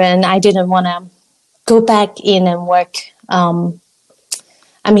children, I didn't want to go back in and work. Not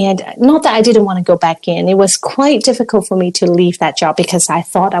that I didn't want to go back in. It was quite difficult for me to leave that job because I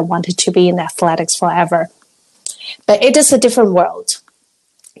thought I wanted to be in athletics forever. But it is a different world.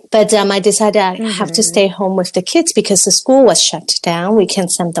 But I decided I have to stay home with the kids because the school was shut down. We can't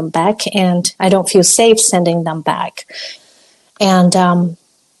send them back, and I don't feel safe sending them back. And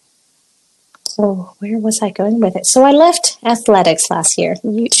so where was I going with it? So I left athletics last year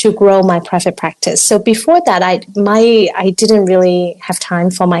to grow my private practice. So before that, I didn't really have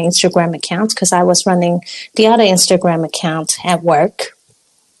time for my Instagram account because I was running the other Instagram account at work.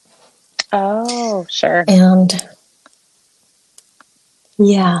 Oh, sure. And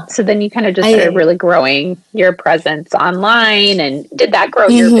Yeah. So then you kind of just started really growing your presence online. And did that grow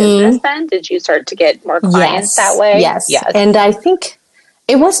your business then? Did you start to get more clients that way? Yes. And I think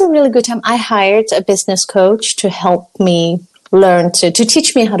it was a really good time. I hired a business coach to help me learn to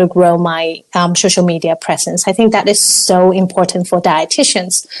teach me how to grow my social media presence. I think that is so important for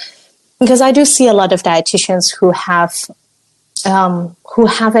dietitians, because I do see a lot of dietitians who have an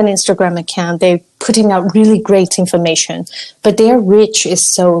Instagram account. They're putting out really great information, but their reach is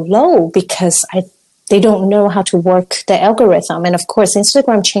so low because they don't know how to work the algorithm. And of course,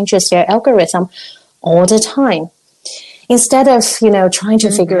 Instagram changes their algorithm all the time. Instead of, trying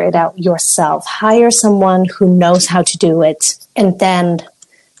to figure it out yourself, hire someone who knows how to do it. And then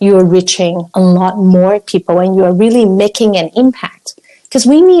you're reaching a lot more people and you're really making an impact. Because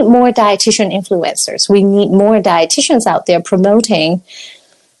we need more dietitian influencers. We need more dietitians out there promoting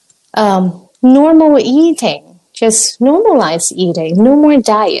normal eating. Just normalize eating. No more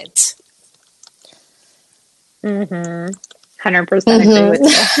diet. 100% agree with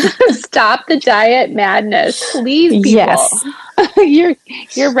you. Stop the diet madness, please, people. Yes.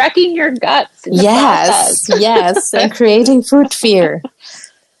 You're wrecking your guts. Yes, and creating food fear.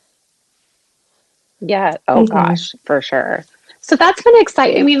 Yeah. Oh gosh, for sure. So that's been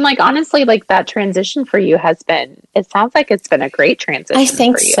exciting. I mean, honestly, that transition for you has been. It sounds like it's been a great transition. I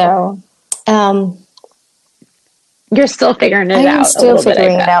think for you. So. You're still figuring it out. I'm still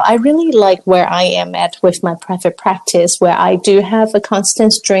figuring it out. I really like where I am at with my private practice, where I do have a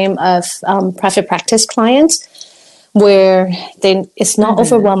constant stream of private practice clients, where it's not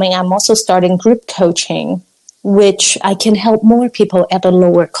overwhelming. I'm also starting group coaching, which I can help more people at a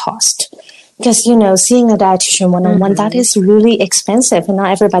lower cost. Because, seeing a dietitian one-on-one, that is really expensive and not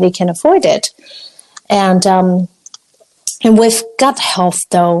everybody can afford it. And with gut health,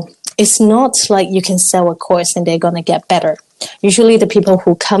 though, it's not like you can sell a course and they're going to get better. Usually the people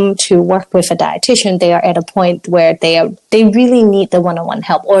who come to work with a dietitian, they are at a point where they really need the one-on-one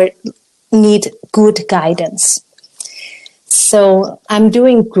help or need good guidance. So I'm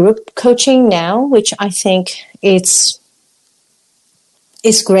doing group coaching now, which I think is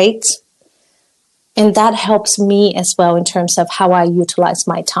great. And that helps me as well in terms of how I utilize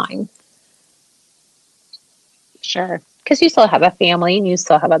my time. Sure. Because you still have a family and you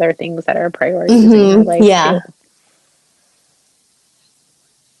still have other things that are priorities in your life too.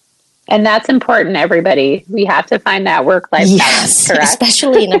 And that's important, everybody. We have to find that work-life balance, correct?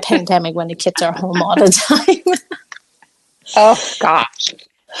 Especially in a pandemic when the kids are home all the time. Oh, gosh.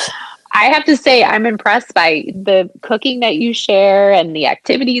 I have to say, I'm impressed by the cooking that you share and the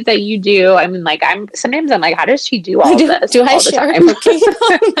activities that you do. I mean, sometimes I'm like, how does she do all this? Do I share cooking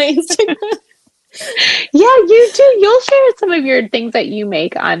on my Instagram? Yeah, you do. You'll share some of your things that you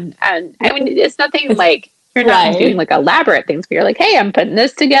make on, and I mean, it's nothing like you're not doing elaborate things, but you're like, hey, I'm putting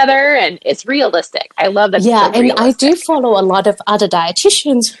this together and it's realistic. I love that. Yeah, and I do follow a lot of other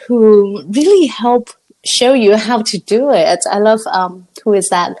dietitians who really help show you how to do it. I love, who is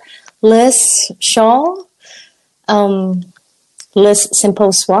that? Liz Shaw, Liz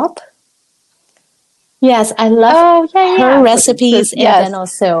Simple Swap. Yes, I love her recipes, and then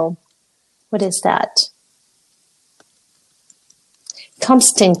also, what is that?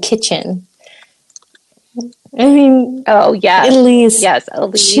 Constant Kitchen. I mean, Elise. Yes,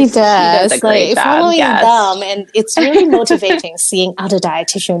 Elise. She does. A great job. Following them, and it's really motivating seeing other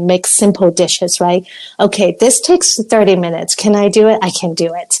dietitians make simple dishes, right? Okay, this takes 30 minutes. Can I do it? I can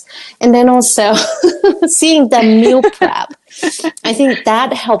do it. And then also seeing the meal prep. I think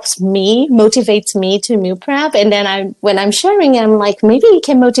that helps me, motivates me to meal prep. And then when I'm sharing it, I'm like, maybe it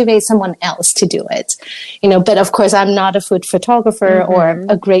can motivate someone else to do it. But of course, I'm not a food photographer or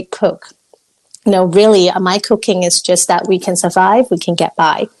a great cook. No, really, my cooking is just that we can survive, we can get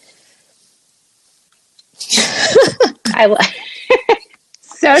by.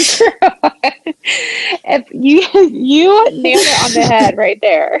 So true. If you nailed it on the head right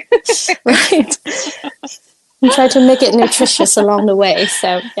there. Right. And try to make it nutritious along the way.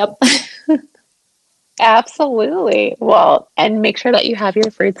 So, yep. Absolutely. Well, and make sure that you have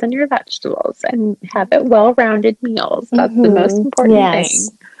your fruits and your vegetables and have it well-rounded meals. That's the most important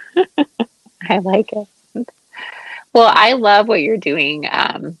thing. I like it. Well, I love what you're doing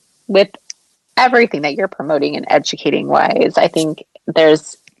with everything that you're promoting and educating wise. I think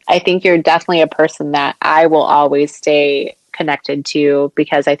you're definitely a person that I will always stay connected to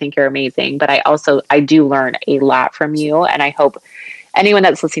because I think you're amazing. But I do learn a lot from you. And I hope anyone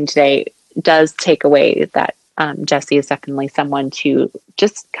that's listening today does take away that Jessie is definitely someone to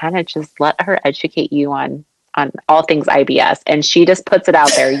just let her educate you on all things IBS. And she just puts it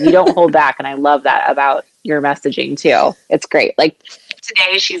out there. You don't hold back. And I love that about your messaging too. It's great.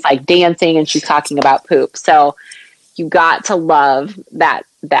 today she's like dancing and she's talking about poop. So you got to love that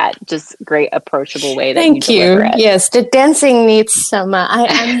just great approachable way that Thank you deliver it. Yes, the dancing needs some.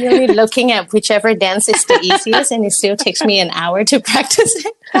 I'm really looking at whichever dance is the easiest, and it still takes me an hour to practice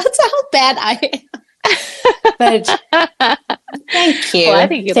it. That's how bad I am. But thank you. Well, I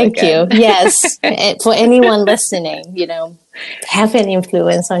think thank you. Yes, for anyone listening, have an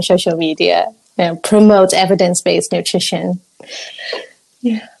influence on social media. Promote evidence-based nutrition.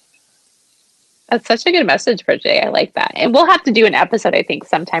 Yeah. That's such a good message for today. I like that. And we'll have to do an episode, I think,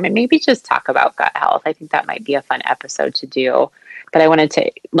 sometime and maybe just talk about gut health. I think that might be a fun episode to do. But I wanted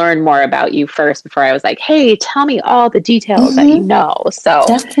to learn more about you first before I was like, hey, tell me all the details that you know. So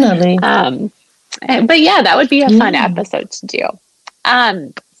definitely. But yeah, that would be a fun episode to do.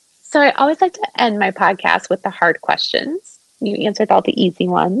 So I always like to end my podcast with the hard questions. You answered all the easy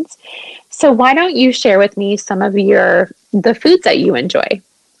ones. So why don't you share with me some of the foods that you enjoy?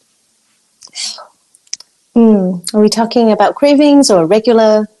 Are we talking about cravings or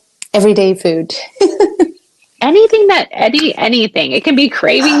regular everyday food? Anything. It can be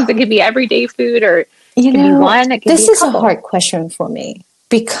cravings, it can be everyday food, or it can be one. It can this be is a hard question for me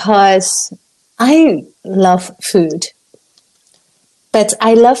because I love food, but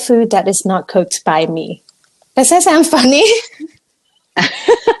I love food that is not cooked by me. Does that sound funny?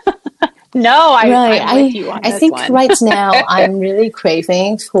 No, I'm with you on this I think one. right now I'm really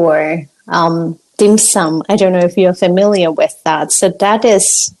craving for dim sum. I don't know if you're familiar with that. So that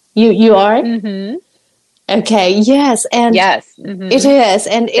is, you are? Mm-hmm. Okay, yes. And yes, mm-hmm. It is.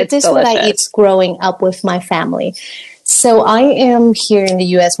 And it is what I eat growing up with my family. So I am here in the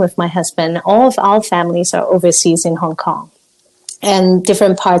US with my husband. All of our families are overseas in Hong Kong and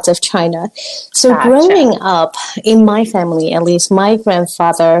different parts of China. So growing up in my family, at least my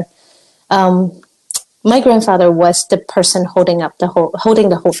grandfather was the person holding the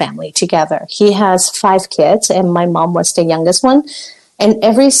whole family together. He has 5 kids, and my mom was the youngest one. And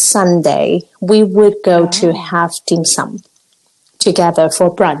every Sunday, we would go to have dim sum together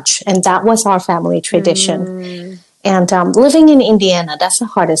for brunch, and that was our family tradition. And living in Indiana, that's the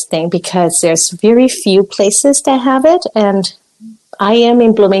hardest thing because there's very few places that have it. And I am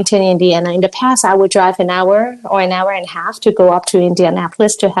in Bloomington, Indiana. In the past, I would drive an hour or an hour and a half to go up to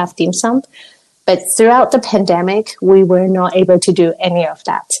Indianapolis to have dim sum. But throughout the pandemic, we were not able to do any of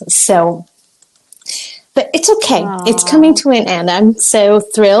that. So, but it's okay. Aww. It's coming to an end. I'm so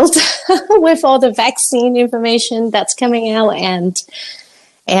thrilled with all the vaccine information that's coming out, and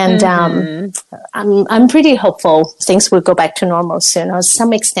I'm pretty hopeful things will go back to normal soon, or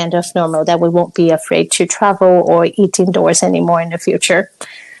some extent of normal, that we won't be afraid to travel or eat indoors anymore in the future.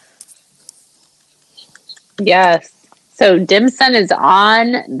 Yes. So dim sum is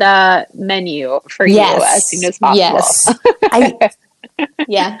on the menu for you as soon as possible. Yes.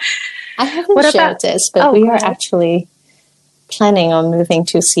 I haven't shared this, but we are actually planning on moving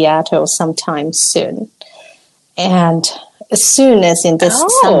to Seattle sometime soon. And as soon as in this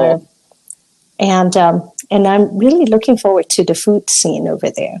summer. And I'm really looking forward to the food scene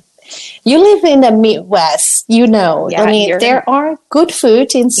over there. You live in the Midwest, there are good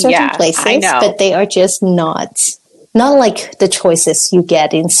food in certain places, but they are just not like the choices you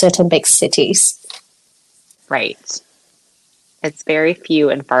get in certain big cities. Right. It's very few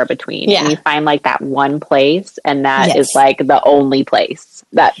and far between. Yeah. And you find like that one place, and that is like the only place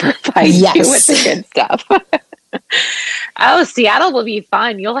that provides you with the good stuff. Seattle will be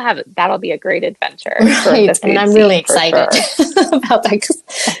fun. That'll be a great adventure. Right. And I'm really excited about that.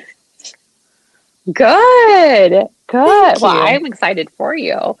 Good. Well, I'm excited for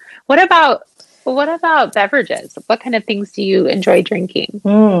you. What about beverages? What kind of things do you enjoy drinking?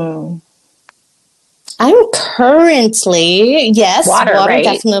 I'm currently, water right?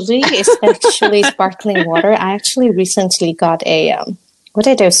 Definitely, especially sparkling water. I actually recently got what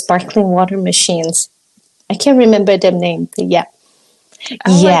are those sparkling water machines? I can't remember the name, but yeah.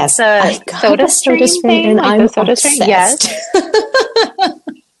 Yes, I got soda stream, and I'm obsessed. Yes.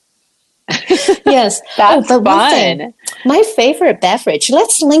 Yes. That's but fun. My favorite beverage,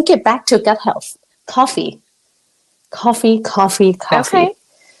 let's link it back to gut health. Coffee. Okay.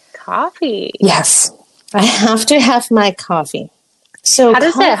 Coffee. Yes. I have to have my coffee. So how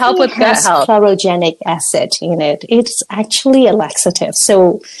does it help with gut health? Chlorogenic acid in it. It's actually a laxative.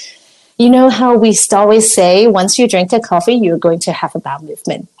 So you know how we always say once you drink a coffee, you're going to have a bowel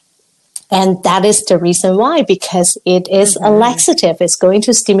movement. And that is the reason why, because it is a laxative. It's going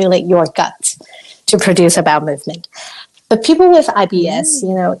to stimulate your gut to produce a bowel movement. But people with IBS,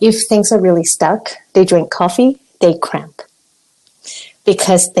 if things are really stuck, they drink coffee, they cramp.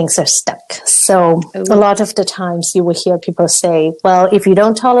 because things are stuck. So a lot of the times you will hear people say, well, if you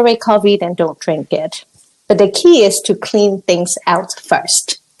don't tolerate coffee, then don't drink it. But the key is to clean things out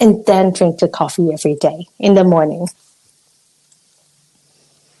first and then drink the coffee every day in the morning.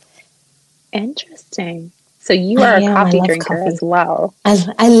 Interesting. So you are a coffee drinker as well.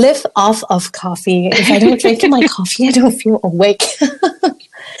 I live off of coffee. If I don't drink my coffee, I don't feel awake.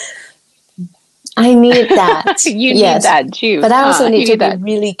 I need that. You need that juice. But I also need to be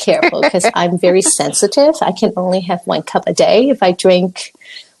really careful because I'm very sensitive. I can only have 1 cup a day. If I drink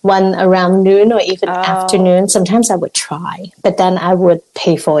one around noon or even afternoon, sometimes I would try, but then I would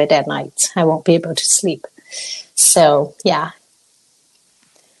pay for it at night. I won't be able to sleep. So, yeah.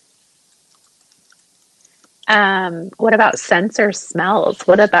 What about scents or smells?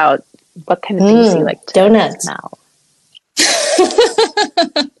 What kind of things do you like to donuts. Smell?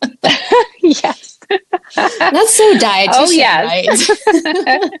 Yes. That's so dietitian,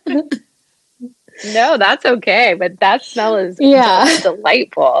 right? No, that's okay. But that smell is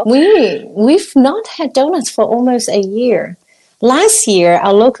delightful. We've not had donuts for almost a year. Last year,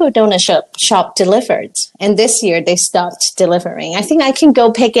 our local donut shop delivered, and this year they stopped delivering. I think I can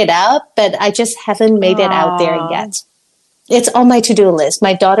go pick it up, but I just haven't made it out there yet. It's on my to-do list.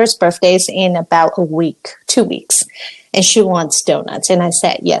 My daughter's birthday is in about 2 weeks, and she wants donuts. And I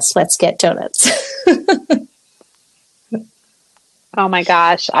said, yes, let's get donuts. Oh my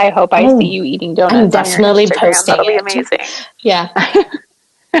gosh. I hope I see you eating donuts. I'm definitely posting That'll be amazing. Yeah.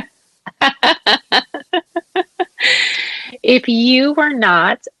 If you were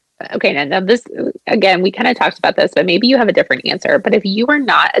not, okay, now this, again, we kind of talked about this, but maybe you have a different answer. But if you were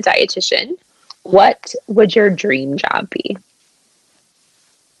not a dietitian, what would your dream job be?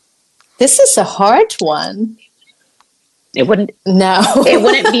 This is a hard one. It wouldn't. No. It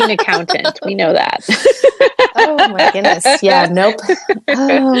wouldn't be an accountant. We know that. Oh my goodness. Yeah, nope.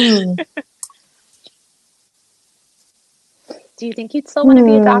 Do you think you'd still want to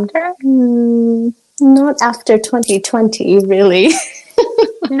be a doctor? Not after 2020, really.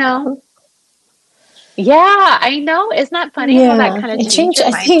 No. Yeah, I know. Isn't that funny how that kind of changed your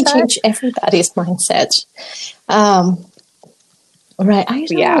mindset? I think it changed everybody's mindset. Right. I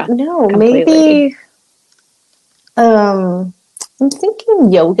don't know. Completely. Maybe I'm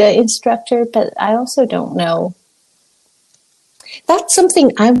thinking yoga instructor, but I also don't know. That's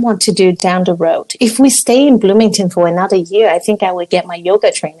something I want to do down the road. If we stay in Bloomington for another year, I think I would get my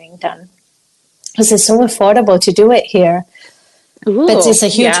yoga training done. Because it's so affordable to do it here. Ooh, but it's a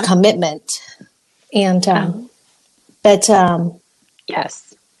huge commitment. And,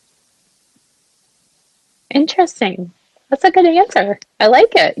 yes. Interesting. That's a good answer. I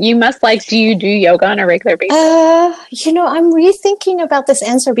like it. You must do you do yoga on a regular basis? I'm rethinking about this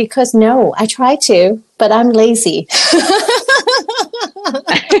answer because no, I try to, but I'm lazy.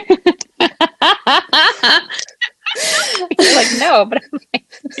 You're like, no, but I'm like,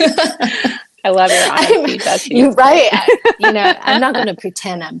 I love your honesty. You're right. I'm not going to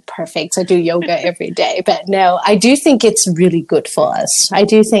pretend I'm perfect. I do yoga every day, but no, I do think it's really good for us. I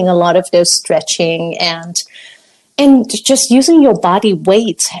do think a lot of those stretching and just using your body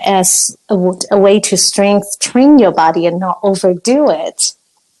weight as a way to train your body and not overdo it.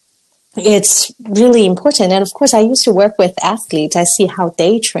 It's really important. And of course, I used to work with athletes. I see how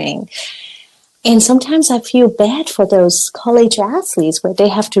they train. And sometimes I feel bad for those college athletes where they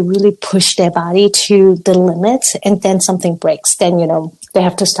have to really push their body to the limit and then something breaks. Then, they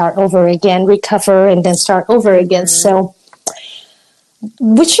have to start over again, recover, and then start over again. So,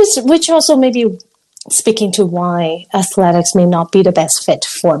 which also maybe speaking to why athletics may not be the best fit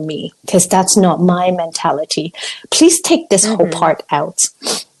for me, because that's not my mentality. Please take this whole part out.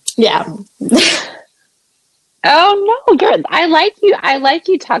 Yeah. Oh no, good. I like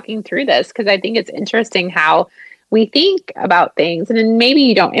you talking through this because I think it's interesting how we think about things, and then maybe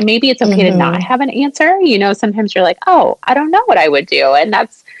you don't, and maybe it's okay to not have an answer. Sometimes you're like, oh, I don't know what I would do, and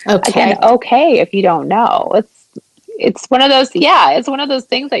that's again okay if you don't know. It's one of those, it's one of those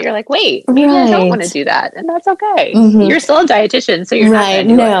things that you're like, wait, maybe I don't want to do that. And that's okay. You're still a dietitian, so you're not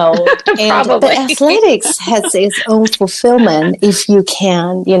no. But athletics has its own fulfillment if you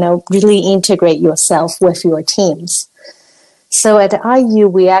can, really integrate yourself with your teams. So at IU,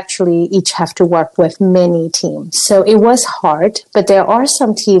 we actually each have to work with many teams. So it was hard, but there are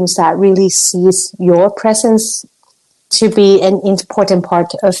some teams that really sees your presence to be an important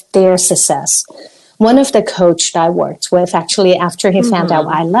part of their success. One of the coach that I worked with, actually, after he found out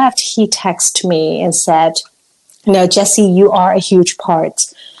I left, he texted me and said, Jessie, you are a huge part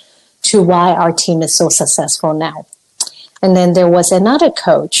to why our team is so successful now. And then there was another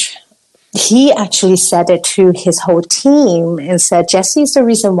coach he actually said it to his whole team and said, Jesse is the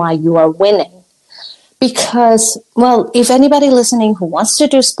reason why you are winning. Because, well, if anybody listening who wants to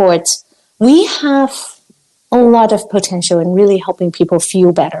do sports, we have a lot of potential in really helping people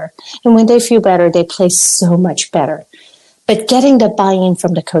feel better. And when they feel better, they play so much better. But getting the buy-in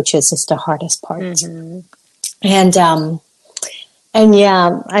from the coaches is the hardest part. Mm-hmm. And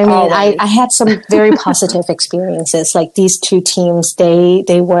yeah, I mean, I had some very positive experiences. Like these two teams,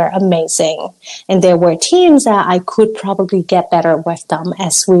 they were amazing. And there were teams that I could probably get better with them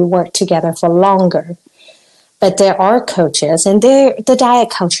as we worked together for longer. But there are coaches, and the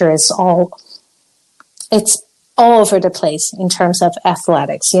diet culture is it's all over the place in terms of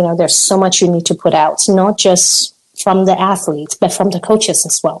athletics. You know, there's so much you need to put out, not just from the athletes, but from the coaches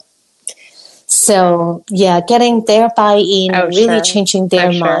as well. So yeah, getting their buy-in, really changing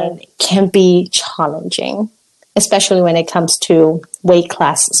their mind can be challenging, especially when it comes to weight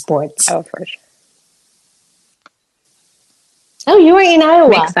class sports. Oh, for sure. Oh, you were in Iowa.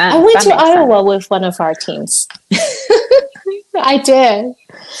 Makes sense. I went to Iowa with one of our teams. I did.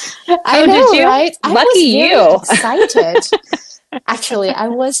 I know, did you? Right? Lucky you. Excited. Actually, I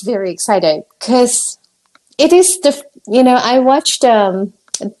was very excited because it is I watched,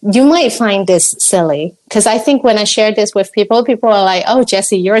 you might find this silly because I think when I share this with people are like, oh,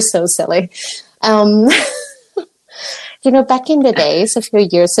 Jesse, you're so silly. Back in the days, a few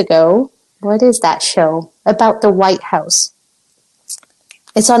years ago, what is that show about the White House?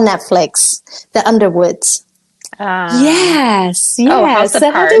 It's on Netflix, The Underwoods. Yes. Oh, so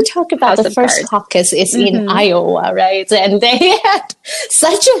how do you talk about the first caucus is in Iowa, right? And they had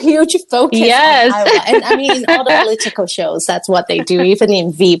such a huge focus on Iowa. And I mean, in all the political shows, that's what they do, even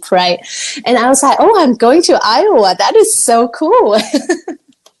in Veep, right? And I was like, oh, I'm going to Iowa. That is so cool.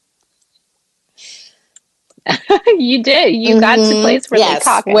 You did. You got to place where the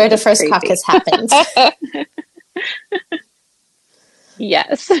caucus. Where the first caucus happened.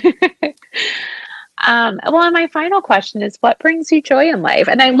 Yes. Well, and my final question is, what brings you joy in life?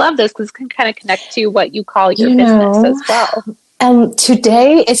 And I love this because it can kind of connect to what you call your business as well.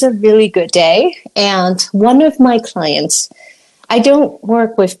 Today is a really good day. And one of my clients, I don't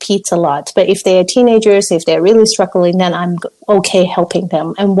work with peds a lot, but if they are teenagers, if they're really struggling, then I'm okay helping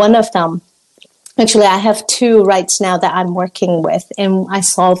them. And one of them, actually, I have two right now that I'm working with, and I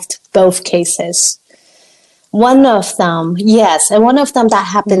solved both cases. One of them, and one of them that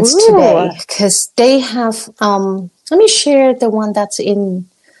happens today, because they have, let me share the one that's in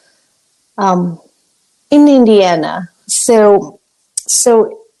Indiana. So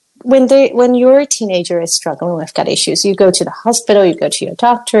when your teenager is struggling with gut issues, you go to the hospital, you go to your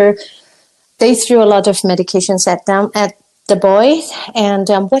doctor, they threw a lot of medications at the boy, and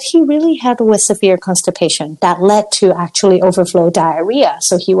what he really had was severe constipation that led to actually overflow diarrhea.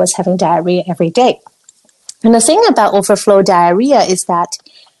 So he was having diarrhea every day. And the thing about overflow diarrhea is that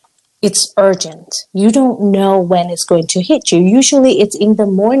it's urgent. You don't know when it's going to hit you. Usually it's in the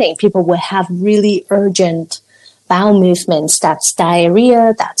morning. People will have really urgent bowel movements. That's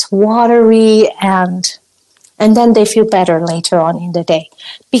diarrhea, that's watery, and then they feel better later on in the day.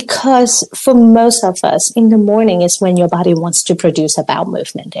 Because for most of us, in the morning is when your body wants to produce a bowel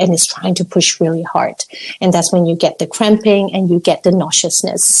movement and is trying to push really hard. And that's when you get the cramping and you get the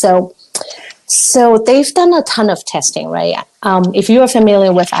nauseousness. So they've done a ton of testing, right? If you are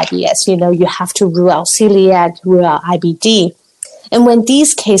familiar with IBS, you have to rule out celiac, rule out IBD. And when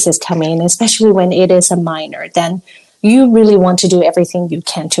these cases come in, especially when it is a minor, then you really want to do everything you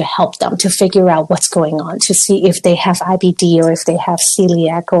can to help them, to figure out what's going on, to see if they have IBD or if they have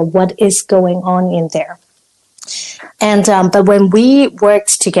celiac or what is going on in there. And but when we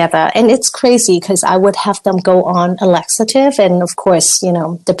worked together, and it's crazy because I would have them go on a laxative, and of course,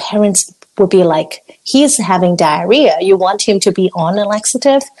 the parents would be like, he's having diarrhea. You want him to be on a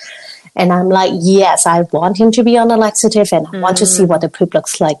laxative? And I'm like, yes, I want him to be on a laxative, and I want to see what the poop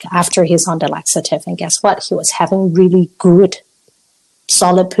looks like after he's on the laxative. And guess what? He was having really good,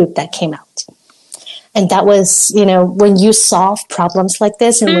 solid poop that came out. And that was, when you solve problems like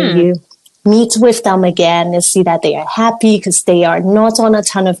this and when you meet with them again and see that they are happy because they are not on a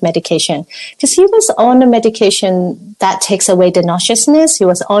ton of medication. Because he was on a medication that takes away the nauseousness. He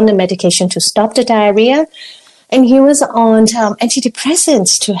was on the medication to stop the diarrhea. And he was on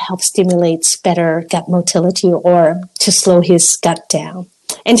antidepressants to help stimulate better gut motility or to slow his gut down.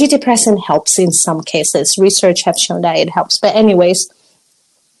 Antidepressant helps in some cases. Research has shown that it helps. But anyways,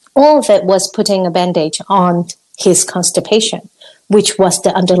 all of it was putting a bandage on his constipation, which was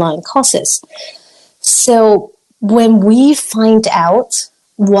the underlying causes. So when we find out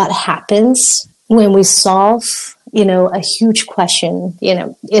what happens when we solve a huge question,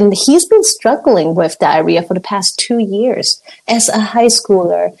 and he's been struggling with diarrhea for the past 2 years as a high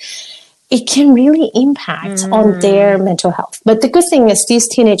schooler. It can really impact on their mental health. But the good thing is these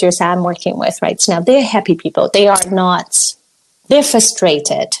teenagers I'm working with right now, they're happy people. They're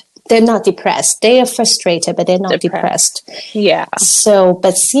frustrated. They're not depressed. They are frustrated, but they're not depressed. Yeah. So,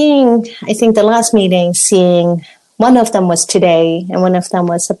 but I think the last meeting, seeing one of them was today and one of them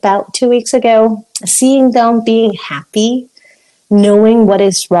was about 2 weeks ago, seeing them being happy, knowing what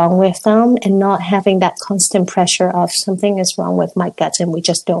is wrong with them and not having that constant pressure of something is wrong with my gut and we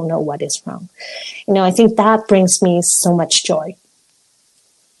just don't know what is wrong. I think that brings me so much joy.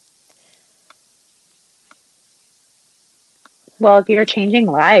 Well, you're changing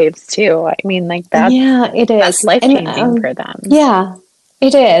lives too. I mean, like it is. That's life-changing for them. Yeah,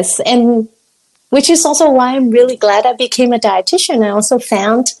 it is. And which is also why I'm really glad I became a dietitian. I also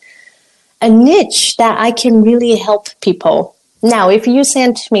found a niche that I can really help people. Now, if you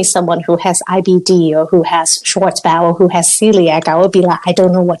send me someone who has IBD or who has short bowel, who has celiac, I will be like, I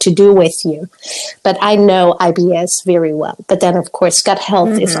don't know what to do with you. But I know IBS very well. But then, of course, gut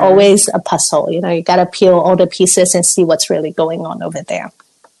health is always a puzzle. You got to peel all the pieces and see what's really going on over there.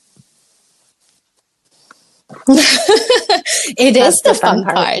 That's the fun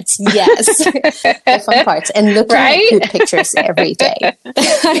parts. Yes. The fun parts. And looking at food pictures every day.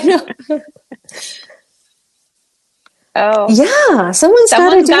 I know. Oh. Yeah, someone's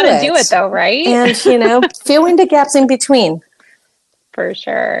got to do it though, right? And, fill in the gaps in between. For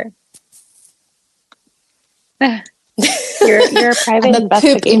sure. You're a private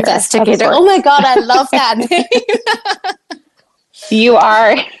poop investigator. Oh my God, I love that name. You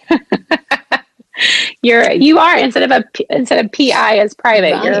are. You are instead of PI as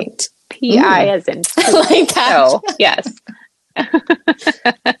private, right. You're PI as in poop. Like that. So, yes.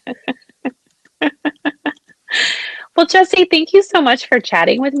 Well, Jessie, thank you so much for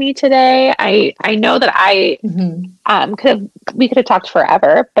chatting with me today. I know that we could have talked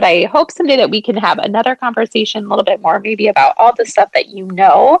forever, but I hope someday that we can have another conversation a little bit more, maybe about all the stuff that you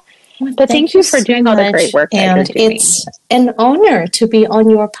know. But thank you for doing all the great work that you're doing. It's an honor to be on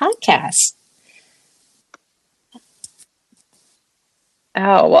your podcast.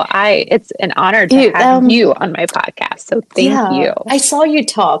 Oh, well, it's an honor to have you on my podcast. So thank you. I saw you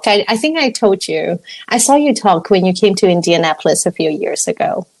talk. I think I told you. I saw you talk when you came to Indianapolis a few years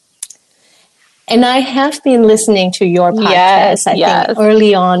ago. And I have been listening to your podcast, I think,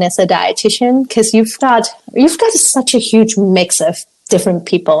 early on as a dietitian, because you've got such a huge mix of different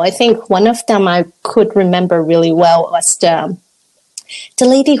people. I think one of them I could remember really well was the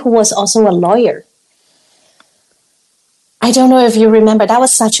lady who was also a lawyer. I don't know if you remember. That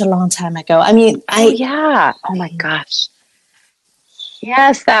was such a long time ago. I mean, Oh my gosh.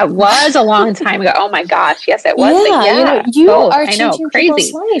 Yes, that was a long time ago. Oh my gosh. Yes, it was. Yeah, you are changing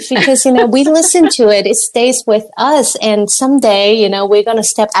people's life because, we listen to it. It stays with us. And someday, we're going to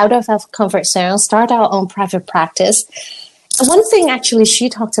step out of our comfort zone, start our own private practice. One thing actually she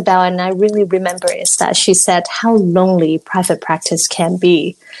talked about, and I really remember, is that she said how lonely private practice can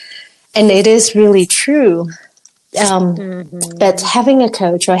be. And it is really true. But having a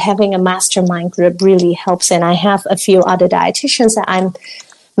coach or having a mastermind group really helps. And I have a few other dietitians that I'm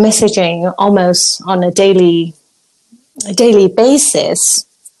messaging almost on a daily basis,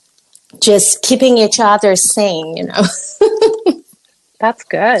 just keeping each other sane, That's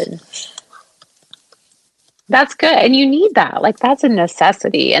good. That's good. And you need that. Like, that's a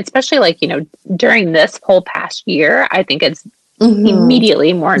necessity, especially during this whole past year. I think it's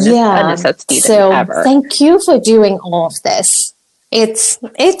immediately more a necessity than ever. Thank you for doing all of this. It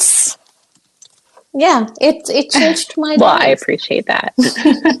changed my life. Well, I appreciate that.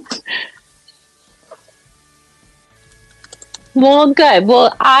 Well, good.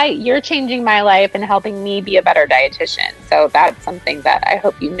 Well, you're changing my life and helping me be a better dietitian. So that's something that I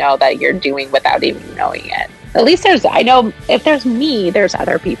hope you know that you're doing without even knowing it. At least I know if there's me, there's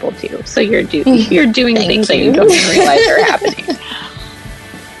other people too. So you're doing things that you don't even realize are happening.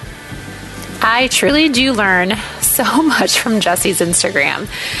 I truly do learn so much from Jessie's Instagram.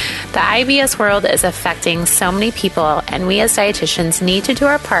 The IBS world is affecting so many people, and we as dietitians need to do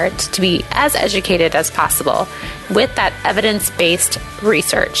our part to be as educated as possible with that evidence-based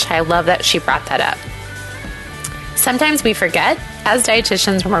research. I love that she brought that up. Sometimes we forget as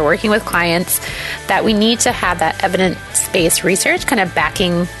dietitians when we're working with clients that we need to have that evidence-based research kind of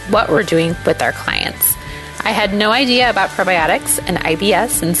backing what we're doing with our clients. I had no idea about probiotics and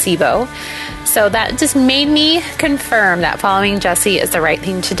IBS and SIBO, so that just made me confirm that following Jessie is the right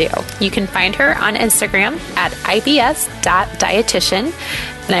thing to do. You can find her on Instagram at ibs.dietitian,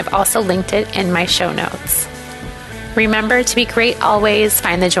 and I've also linked it in my show notes. Remember to be great always,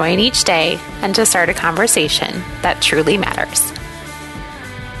 find the joy in each day, and to start a conversation that truly matters.